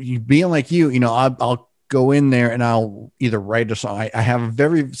 So being like you know, I'll go in there and I'll either write a song. I have a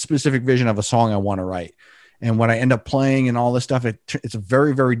very specific vision of a song I want to write. And when I end up playing and all this stuff, it's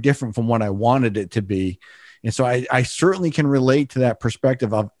very, very different from what I wanted it to be. And so I certainly can relate to that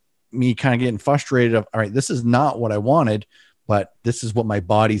perspective of me kind of getting frustrated of, all right, this is not what I wanted, but this is what my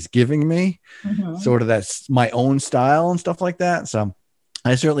body's giving me. Mm-hmm. Sort of that's my own style and stuff like that. So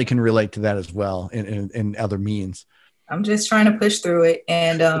I certainly can relate to that as well in other means. I'm just trying to push through it.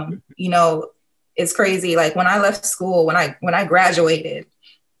 And, you know, it's crazy. Like when I left school, when I graduated,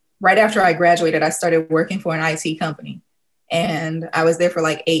 right after I graduated, I started working for an IT company and I was there for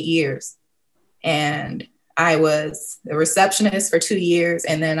like 8 years. And I was the receptionist for 2 years.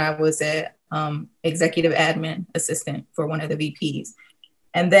 And then I was a executive admin assistant for one of the VPs.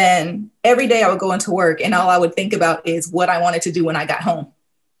 And then every day I would go into work and all I would think about is what I wanted to do when I got home.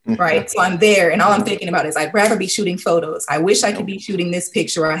 Right. So I'm there and all I'm thinking about is I'd rather be shooting photos. I wish I could be shooting this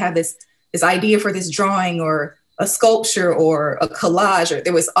picture. Or I have this idea for this drawing or a sculpture or a collage, or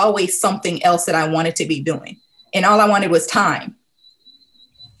there was always something else that I wanted to be doing. And all I wanted was time.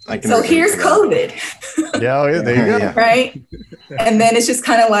 So here's COVID. Yeah, there you go. Yeah. Right. And then it's just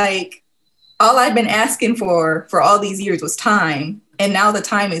kind of like all I've been asking for all these years was time. And now the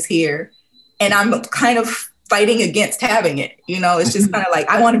time is here. And I'm kind of fighting against having it. You know, it's just kind of like,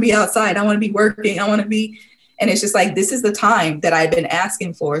 I want to be outside. I want to be working. I want to be. And it's just like, this is the time that I've been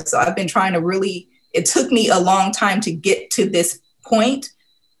asking for. So I've been trying to really, it took me a long time to get to this point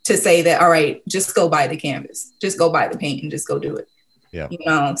to say that, all right, just go buy the canvas, just go buy the paint and just go do it. Yeah. You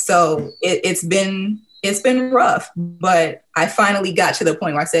know, so it's been rough, but I finally got to the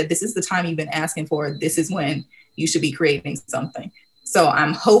point where I said, this is the time you've been asking for. This is when you should be creating something. So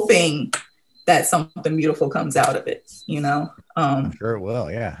I'm hoping that something beautiful comes out of it, you know? I'm sure it will.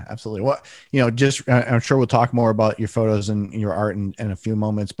 Yeah, absolutely. Well, you know, just, I'm sure we'll talk more about your photos and your art in a few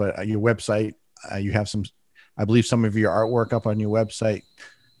moments, but your website, you have some, I believe some of your artwork up on your website.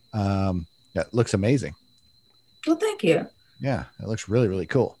 That looks amazing. Well, thank you. Yeah, it looks really, really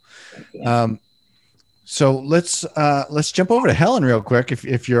cool. So let's jump over to Helen real quick,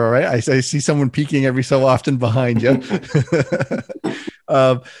 if you're all right. I see someone peeking every so often behind you.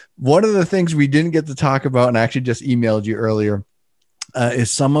 One of the things we didn't get to talk about, and I actually just emailed you earlier, is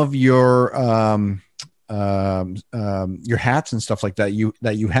some of your hats and stuff like that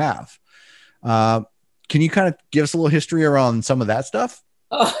you have. Can you kind of give us a little history around some of that stuff?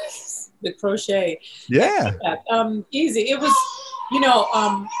 Oh, the crochet. Yeah. Easy. It was, you know,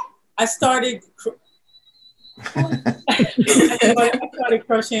 I started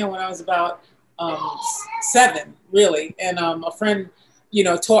crocheting when I was about 7, really. And a friend, you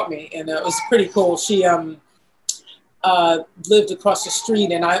know, taught me, and it was pretty cool. She lived across the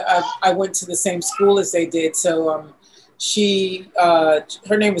street, and I went to the same school as they did. So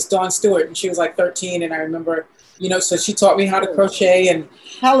her name was Dawn Stewart, and she was like 13. And I remember, you know, so she taught me how to crochet. And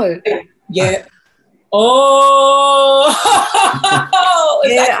Helen. Yeah. Oh,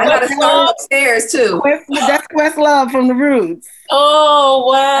 yeah, I got a song upstairs too. That's Questlove from the Roots. Oh,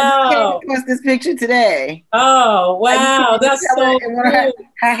 wow. I just this picture today. Oh, wow. That's so cool.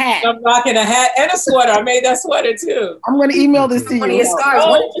 Her hat. I'm rocking a hat and a sweater. I made that sweater too. I'm going to email this to you. One of your scarves.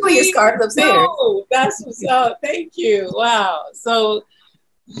 One of your scarves upstairs. No, that's what's up. Thank you. Wow. So,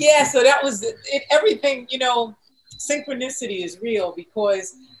 yeah, so that was it. Everything, you know, synchronicity is real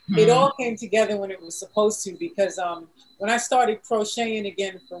because it all came together when it was supposed to, because when I started crocheting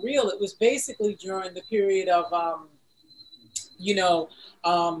again for real, it was basically during the period of,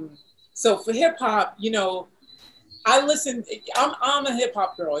 so for hip hop, I listened, I'm a hip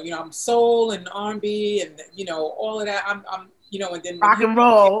hop girl, I'm soul and R&B and, all of that. I'm and then rock and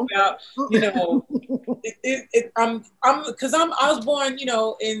roll. Out, I was born,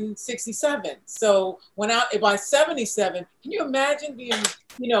 in 67. So by 77, can you imagine being,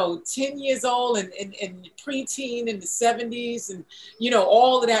 10 years old and preteen in the 70s and,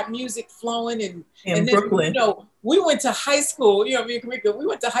 all of that music flowing and then, Brooklyn. We went to high school, me and Karika, we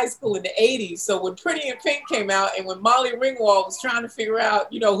went to high school in the 80s. So when Pretty in Pink came out and when Molly Ringwald was trying to figure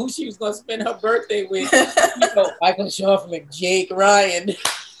out, who she was going to spend her birthday with, Michael Schaefer and Jake Ryan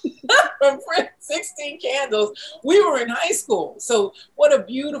from 16 Candles, we were in high school. So what a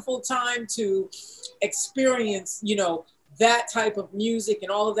beautiful time to experience, that type of music and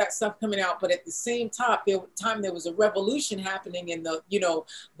all of that stuff coming out. But at the same time, there was a revolution happening in the,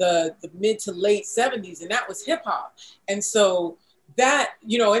 the mid to late 70s, and that was hip hop. And so that,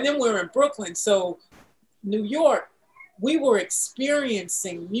 and then we're in Brooklyn. So New York, we were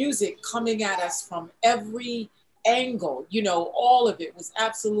experiencing music coming at us from every angle, all of it was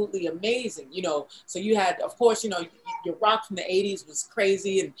absolutely amazing, so you had, of course, your rock from the 80s was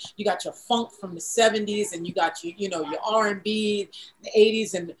crazy, and you got your funk from the 70s, and you got your, your R&B, the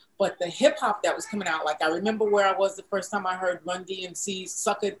 80s, but the hip hop that was coming out, like I remember where I was the first time I heard Run DMC's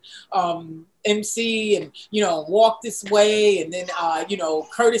Suck It MC, and, Walk This Way, and then,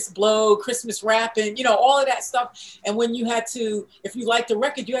 Curtis Blow, Christmas Rapping, all of that stuff. And when you had to, if you liked the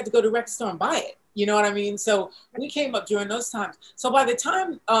record, you had to go to the record store and buy it. You know what I mean? So we came up during those times. So by the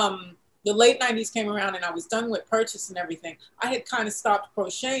time the late 90s came around and I was done with Purchase and everything, I had kind of stopped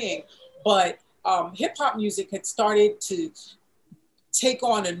crocheting, but hip hop music had started to take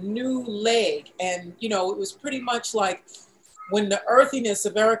on a new leg. And, it was pretty much like when the earthiness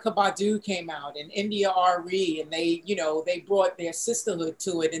of Erykah Badu came out and India Arie, and they, they brought their sisterhood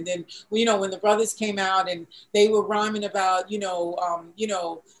to it. And then, when the brothers came out and they were rhyming about,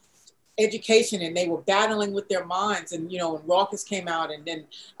 education, and they were battling with their minds, and when Rawkus came out, and then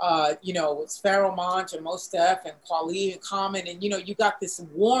it's Pharoah Monch and Mos Def and Kweli and Common, and you got this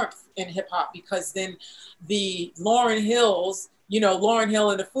warmth in hip hop, because then the Lauryn Hills, Lauryn Hill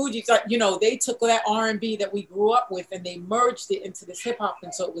and the Fugees, they took that R&B that we grew up with and they merged it into this hip hop,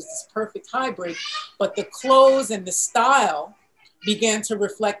 and so it was this perfect hybrid. But the clothes and the style began to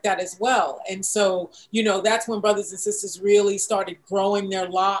reflect that as well. And so, that's when brothers and sisters really started growing their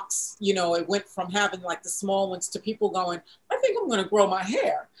locks. It went from having like the small ones to people going, I think I'm going to grow my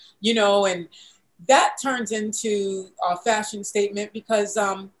hair, and that turns into a fashion statement, because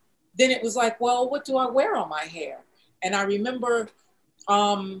then it was like, well, what do I wear on my hair? And I remember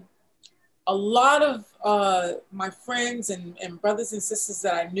a lot of my friends and brothers and sisters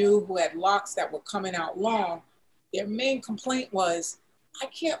that I knew who had locks that were coming out long, their main complaint was, I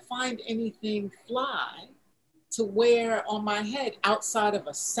can't find anything fly to wear on my head outside of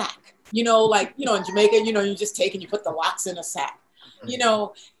a sack. Like, in Jamaica, you just take and you put the locks in a sack,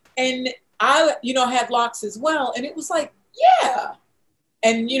 and I, had locks as well. And it was like, yeah.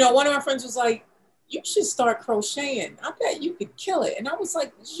 And, one of my friends was like, you should start crocheting. I bet you could kill it. And I was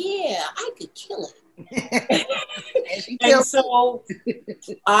like, yeah, I could kill it. And so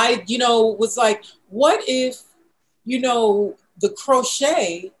I, was like, what if, the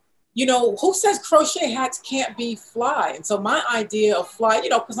crochet, who says crochet hats can't be fly? And so my idea of fly,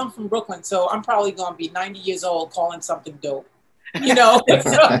 because I'm from Brooklyn, so I'm probably going to be 90 years old calling something dope.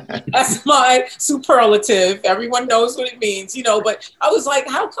 That's my superlative. Everyone knows what it means, but I was like,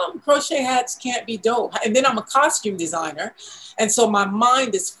 how come crochet hats can't be dope? And then I'm a costume designer. And so my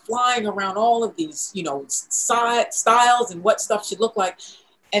mind is flying around all of these, styles and what stuff should look like.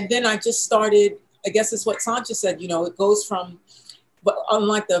 And then I just started, I guess it's what Sancha said, it goes from, but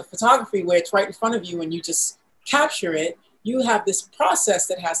unlike the photography where it's right in front of you and you just capture it, you have this process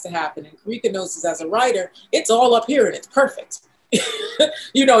that has to happen. And Karika knows this as a writer, it's all up here and it's perfect.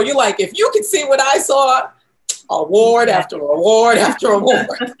 You're like, if you could see what I saw, award after award after award.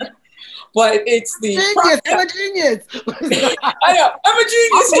 But it's the genius. I'm a genius. I know, I'm a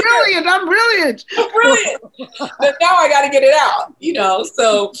genius. I'm brilliant. But now I got to get it out,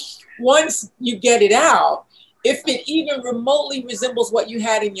 So once you get it out, if it even remotely resembles what you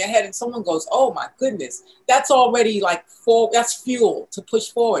had in your head and someone goes, oh my goodness, that's already like that's fuel to push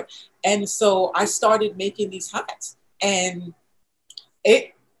forward. And so I started making these hats, and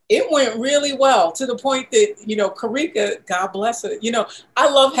it went really well, to the point that, Karika, God bless her, I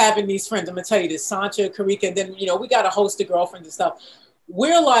love having these friends. I'm gonna tell you this, Sancha, Karika, and then, we got a host of girlfriends and stuff.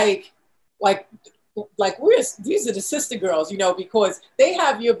 we're like these are the sister girls, you know, because they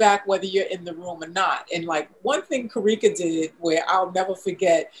have your back whether you're in the room or not. And like one thing Karika did where I'll never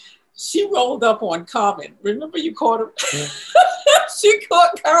forget, she rolled up on Common. Remember you caught her? Yeah. She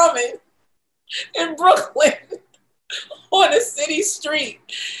caught Common in Brooklyn on a city street.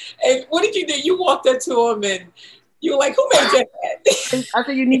 And what did you do? You walked up to him and you were like, who made your hat? I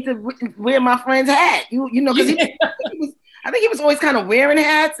said, you need to wear my friend's hat. You know, because I think he was always kind of wearing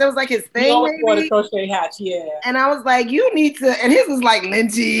hats. That was like his thing. He always wore the crochet hats, yeah. And I was like, you need to, and his was like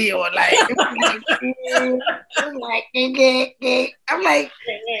Lynchy or like, I'm like,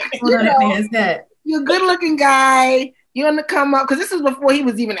 you're a good looking guy. You're on the come up. Because this was before he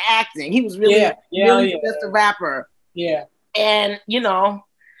was even acting. He was really just a rapper. Yeah. And, you know,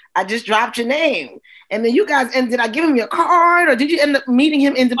 I just dropped your name. And then you guys, and did I give him your card or did you end up meeting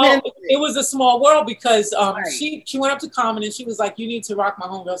him independently? It was a small world because she went up to Common and she was like, you need to rock my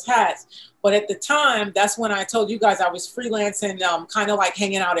homegirl's hats. But at the time, that's when I told you guys I was freelancing, kind of like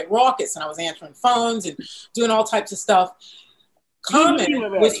hanging out at Rawkus, and I was answering phones and doing all types of stuff.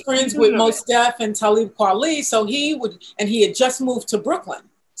 Common was friends with Mos Def and Talib Kweli, so he had just moved to Brooklyn.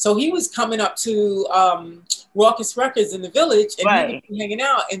 So he was coming up to Rawkus Records in the Village and he was hanging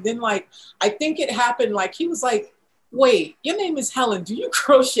out. And then like, I think it happened like, he was like, wait, your name is Helen, do you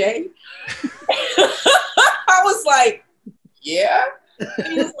crochet? I was like, yeah. And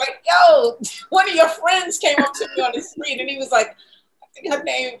he was like, yo, one of your friends came up to me on the street and he was like, I think her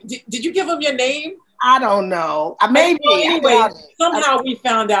name, did you give him your name? I don't know. Maybe. Anyway, somehow we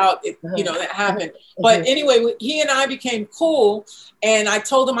found out, you know, that happened. But anyway, he and I became cool. And I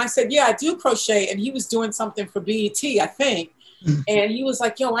told him, I said, yeah, I do crochet. And he was doing something for BET, I think. And he was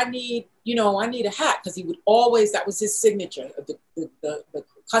like, yo, I need a hat. Because he would always, that was his signature, the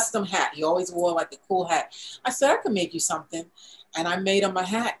custom hat. He always wore like a cool hat. I said, I can make you something. And I made him a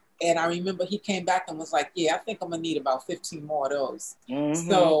hat. And I remember he came back and was like, yeah, I think I'm gonna need about 15 more of those.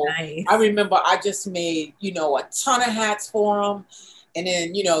 So nice. I remember I just made, you know, a ton of hats for him. And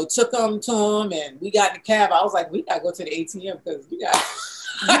then, you know, took them to him and we got in the cab. I was like, we gotta go to the ATM because we got.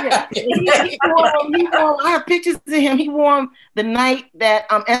 He wore, I have pictures of him. He wore them the night that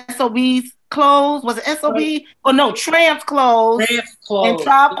SOB's clothes. Was it SOB? Oh no, Tramp's clothes. And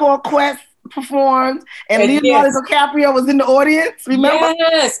Tribe Called Quest performed, and Leonardo DiCaprio was in the audience. Remember?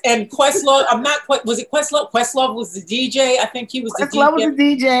 Yes, and Questlove. Was it Questlove? Questlove was the DJ. I think he was the DJ. Questlove was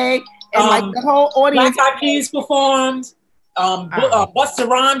the DJ, and like the whole audience. Black Eyed Peas performed. Busta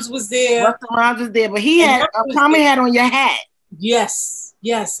Rhymes was there. Busta Rhymes was there, but he had a Common hat on your hat. Yes,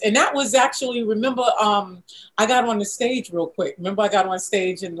 and that was actually. Remember, I got on the stage real quick. Remember, I got on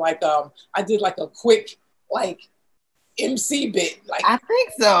stage and like I did like a quick like MC bit, like I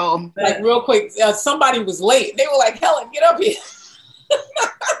think so, like real quick. Somebody was late. They were like, "Helen, get up here."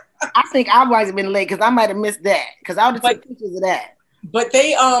 I think I might have been late because I might have missed that because I would have took pictures of that. But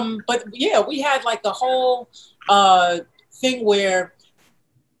they, but yeah, we had like a whole thing where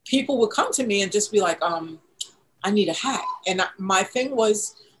people would come to me and just be like, "I need a hat," and my thing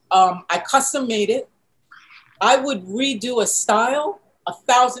was, I custom made it. I would redo a style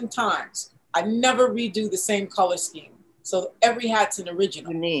 1,000 times. I never redo the same color scheme. So every hat's an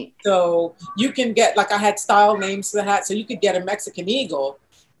original. Unique. So you can get, like I had style names for the hat, so you could get a Mexican eagle,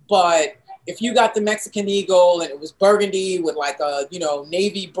 but if you got the Mexican eagle and it was burgundy with like a, you know,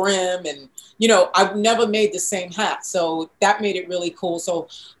 navy brim and, you know, I've never made the same hat. So that made it really cool. So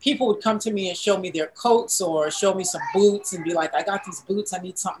people would come to me and show me their coats or show me some boots and be like, I got these boots, I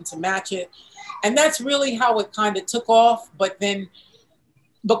need something to match it. And that's really how it kind of took off. But then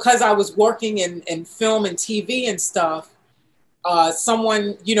because I was working in film and TV and stuff,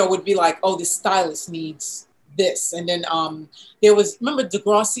 someone, you know, would be like, oh, this stylist needs this. And then there was, remember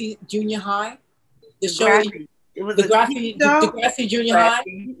Degrassi Junior High? The show? It was Degrassi Junior High?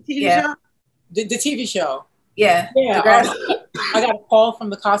 Yeah. The TV show. Yeah. I got a call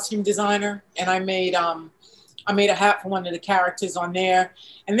from the costume designer and I made a hat for one of the characters on there.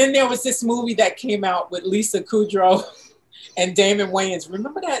 And then there was this movie that came out with Lisa Kudrow and Damon Wayans.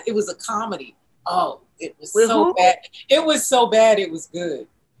 Remember that? It was a comedy. Oh, it was so bad. It was so bad. It was good.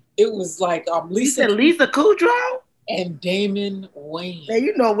 It was like Lisa Kudrow and Damon Wayans. Hey,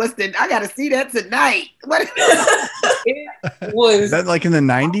 you know what's I gotta see that tonight. What? It was that like in the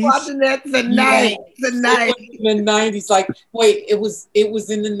 90s? Watching that tonight. Tonight. In the 90s. Like, wait, it was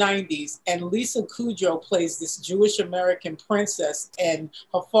in the 90s. And Lisa Kudrow plays this Jewish American princess, and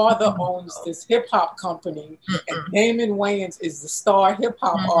her father owns this hip hop company, and Damon Wayans is the star hip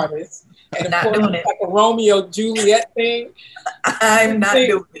hop artist. And of course, it's like a Romeo Juliet thing. I'm not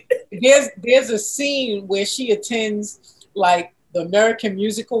doing it. There's a scene where she attends like the American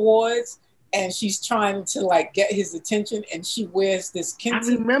Music Awards, and she's trying to like get his attention, and she wears this I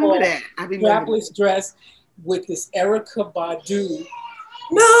remember that. I remember strapless dress with this Erykah Badu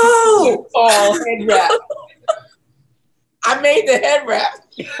No. head wrap. I made the head wrap.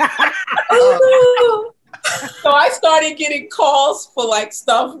 Oh, So I started getting calls for like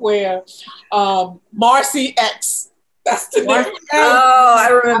stuff where Marcy X. That's the name. oh, I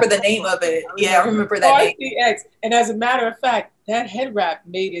remember the name of it. Yeah, I remember that name. Marcy X. And as a matter of fact, that head wrap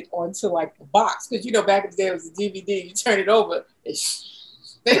made it onto like the box. Because you know, back in the day it was a DVD, you turn it over, they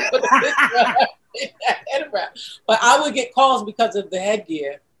put the head wrap. But I would get calls because of the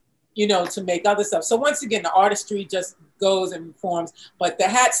headgear, you know, to make other stuff. So once again, the artistry just goes and forms. But the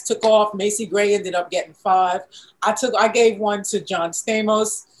hats took off. Macy Gray ended up getting 5. I gave one to John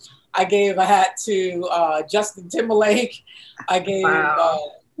Stamos. I gave a hat to Justin Timberlake. I gave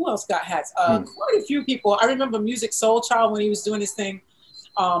who else got hats? Quite a few people. I remember Music Soul Child when he was doing his thing.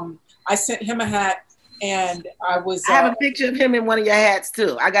 I sent him a hat, and I have a picture of him in one of your hats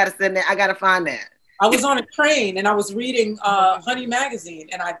too. I gotta send that. I gotta find that. I was on a train and I was reading Honey magazine,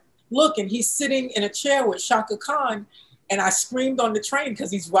 and I look, and he's sitting in a chair with Shaka Khan, and I screamed on the train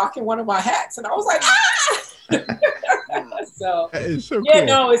because he's rocking one of my hats, and I was like, ah! So yeah, cool.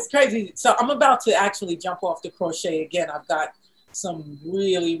 no, it's crazy. So I'm about to actually jump off the crochet again. I've got some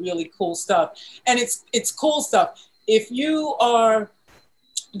really, really cool stuff, and it's cool stuff. If you are,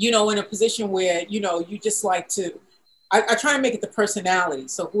 you know, in a position where, you know, you just like to, I try and make it the personality.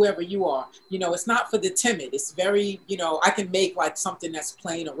 So whoever you are, you know, it's not for the timid. It's very, you know, I can make like something that's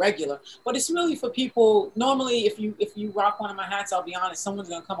plain or regular, but it's really for people. Normally, if you rock one of my hats, I'll be honest, someone's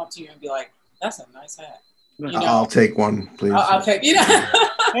gonna come up to you and be like, "That's a nice hat." You know? I'll take one, please. I'll take, you know.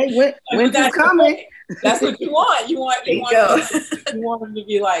 Hey, winter's coming. That's what you want. You want them to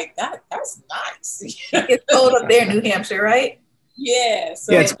be like, that's nice. It's cold up there in New Hampshire, right? Yeah.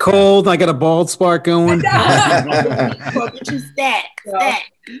 So Yeah, it's cold. I got a bald spark going. Get you stat.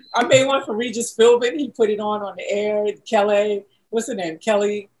 I made one for Regis Philbin. He put it on the air. Kelly, what's her name?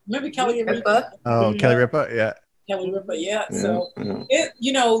 Kelly. Remember Kelly and Ripa? Oh, Kelly Ripa, yeah. Kelly Ripa, yeah. So it,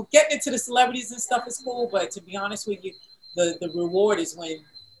 you know, getting into the celebrities and stuff is cool, but to be honest with you, the reward is when,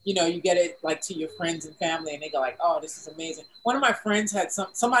 you know, you get it like to your friends and family, and they go like, "Oh, this is amazing." One of my friends had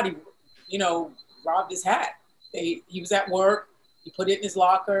somebody, you know, robbed his hat. He was at work. He put it in his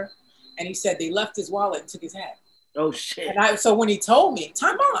locker, and he said they left his wallet and took his hat. Oh shit! And so when he told me,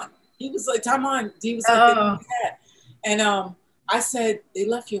 time on, he was like, "Time on." He was like, "They took his hat," and I said, "They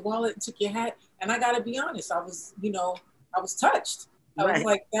left your wallet and took your hat." And I gotta be honest, I was touched. I was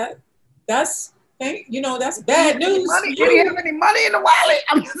like, that's bad news. You didn't have any money in the wallet.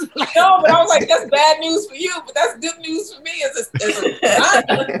 I'm just like, no, but I was like, that's bad news for you, but that's good news for me as a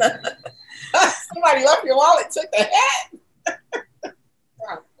somebody left your wallet, took the hat.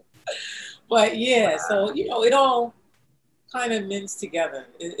 But yeah, so you know, it all kind of mends together.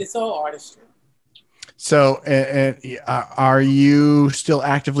 It's all artistry. So, are you still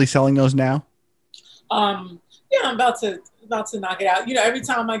actively selling those now? Yeah, I'm about to knock it out. You know, every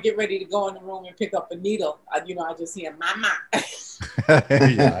time I get ready to go in the room and pick up a needle, I just hear "mama."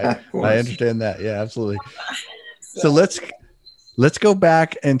 Yeah, I understand that. Yeah, absolutely. So let's go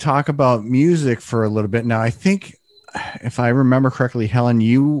back and talk about music for a little bit. Now, I think, if I remember correctly, Helen,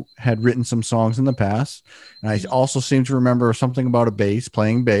 you had written some songs in the past, and I also seem to remember something about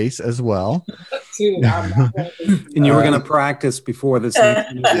playing bass as well. Dude, and you were going to practice before this. Yeah.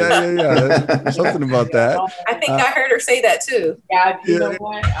 Something about that. I think I heard her say that too. Yeah, you know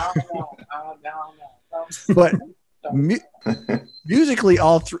what? I don't know. But musically,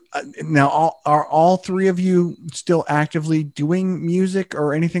 are all three of you still actively doing music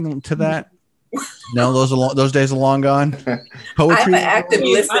or anything to that? No, those days are long gone. Poetry. I'm an active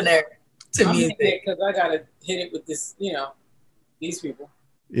listener to music because I gotta hit it with this, you know, these people.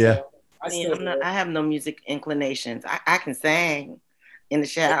 Yeah. So I have no music inclinations. I can sing in the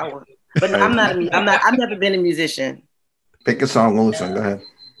shower, but I've never been a musician. Pick a song, we'll listen. Go ahead.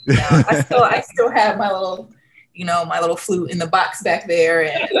 I still have my little flute in the box back there,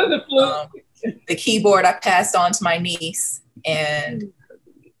 and the keyboard I passed on to my niece, and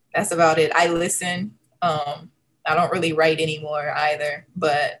that's about it. I listen. I don't really write anymore either,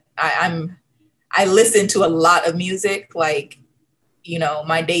 but I listen to a lot of music. Like, you know,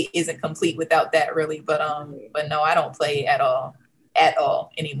 my day isn't complete without that really, but no, I don't play at all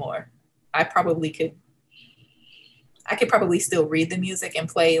anymore. I could probably still read the music and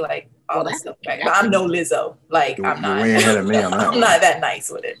play like all that stuff back. But I'm no Lizzo. Like, I'm not. Way ahead of me on that. I'm not that nice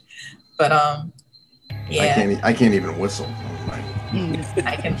with it. But yeah. I can't even whistle.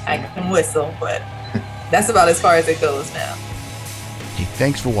 I can whistle, but that's about as far as it goes now. Hey,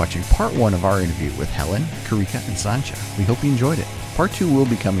 thanks for watching part 1 of our interview with Helen, Karika, and Sancha. We hope you enjoyed it. Part 2 will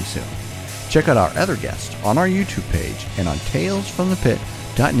be coming soon. Check out our other guests on our YouTube page and on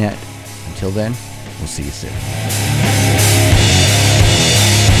talesfromthepit.net. Until then, we'll see you soon.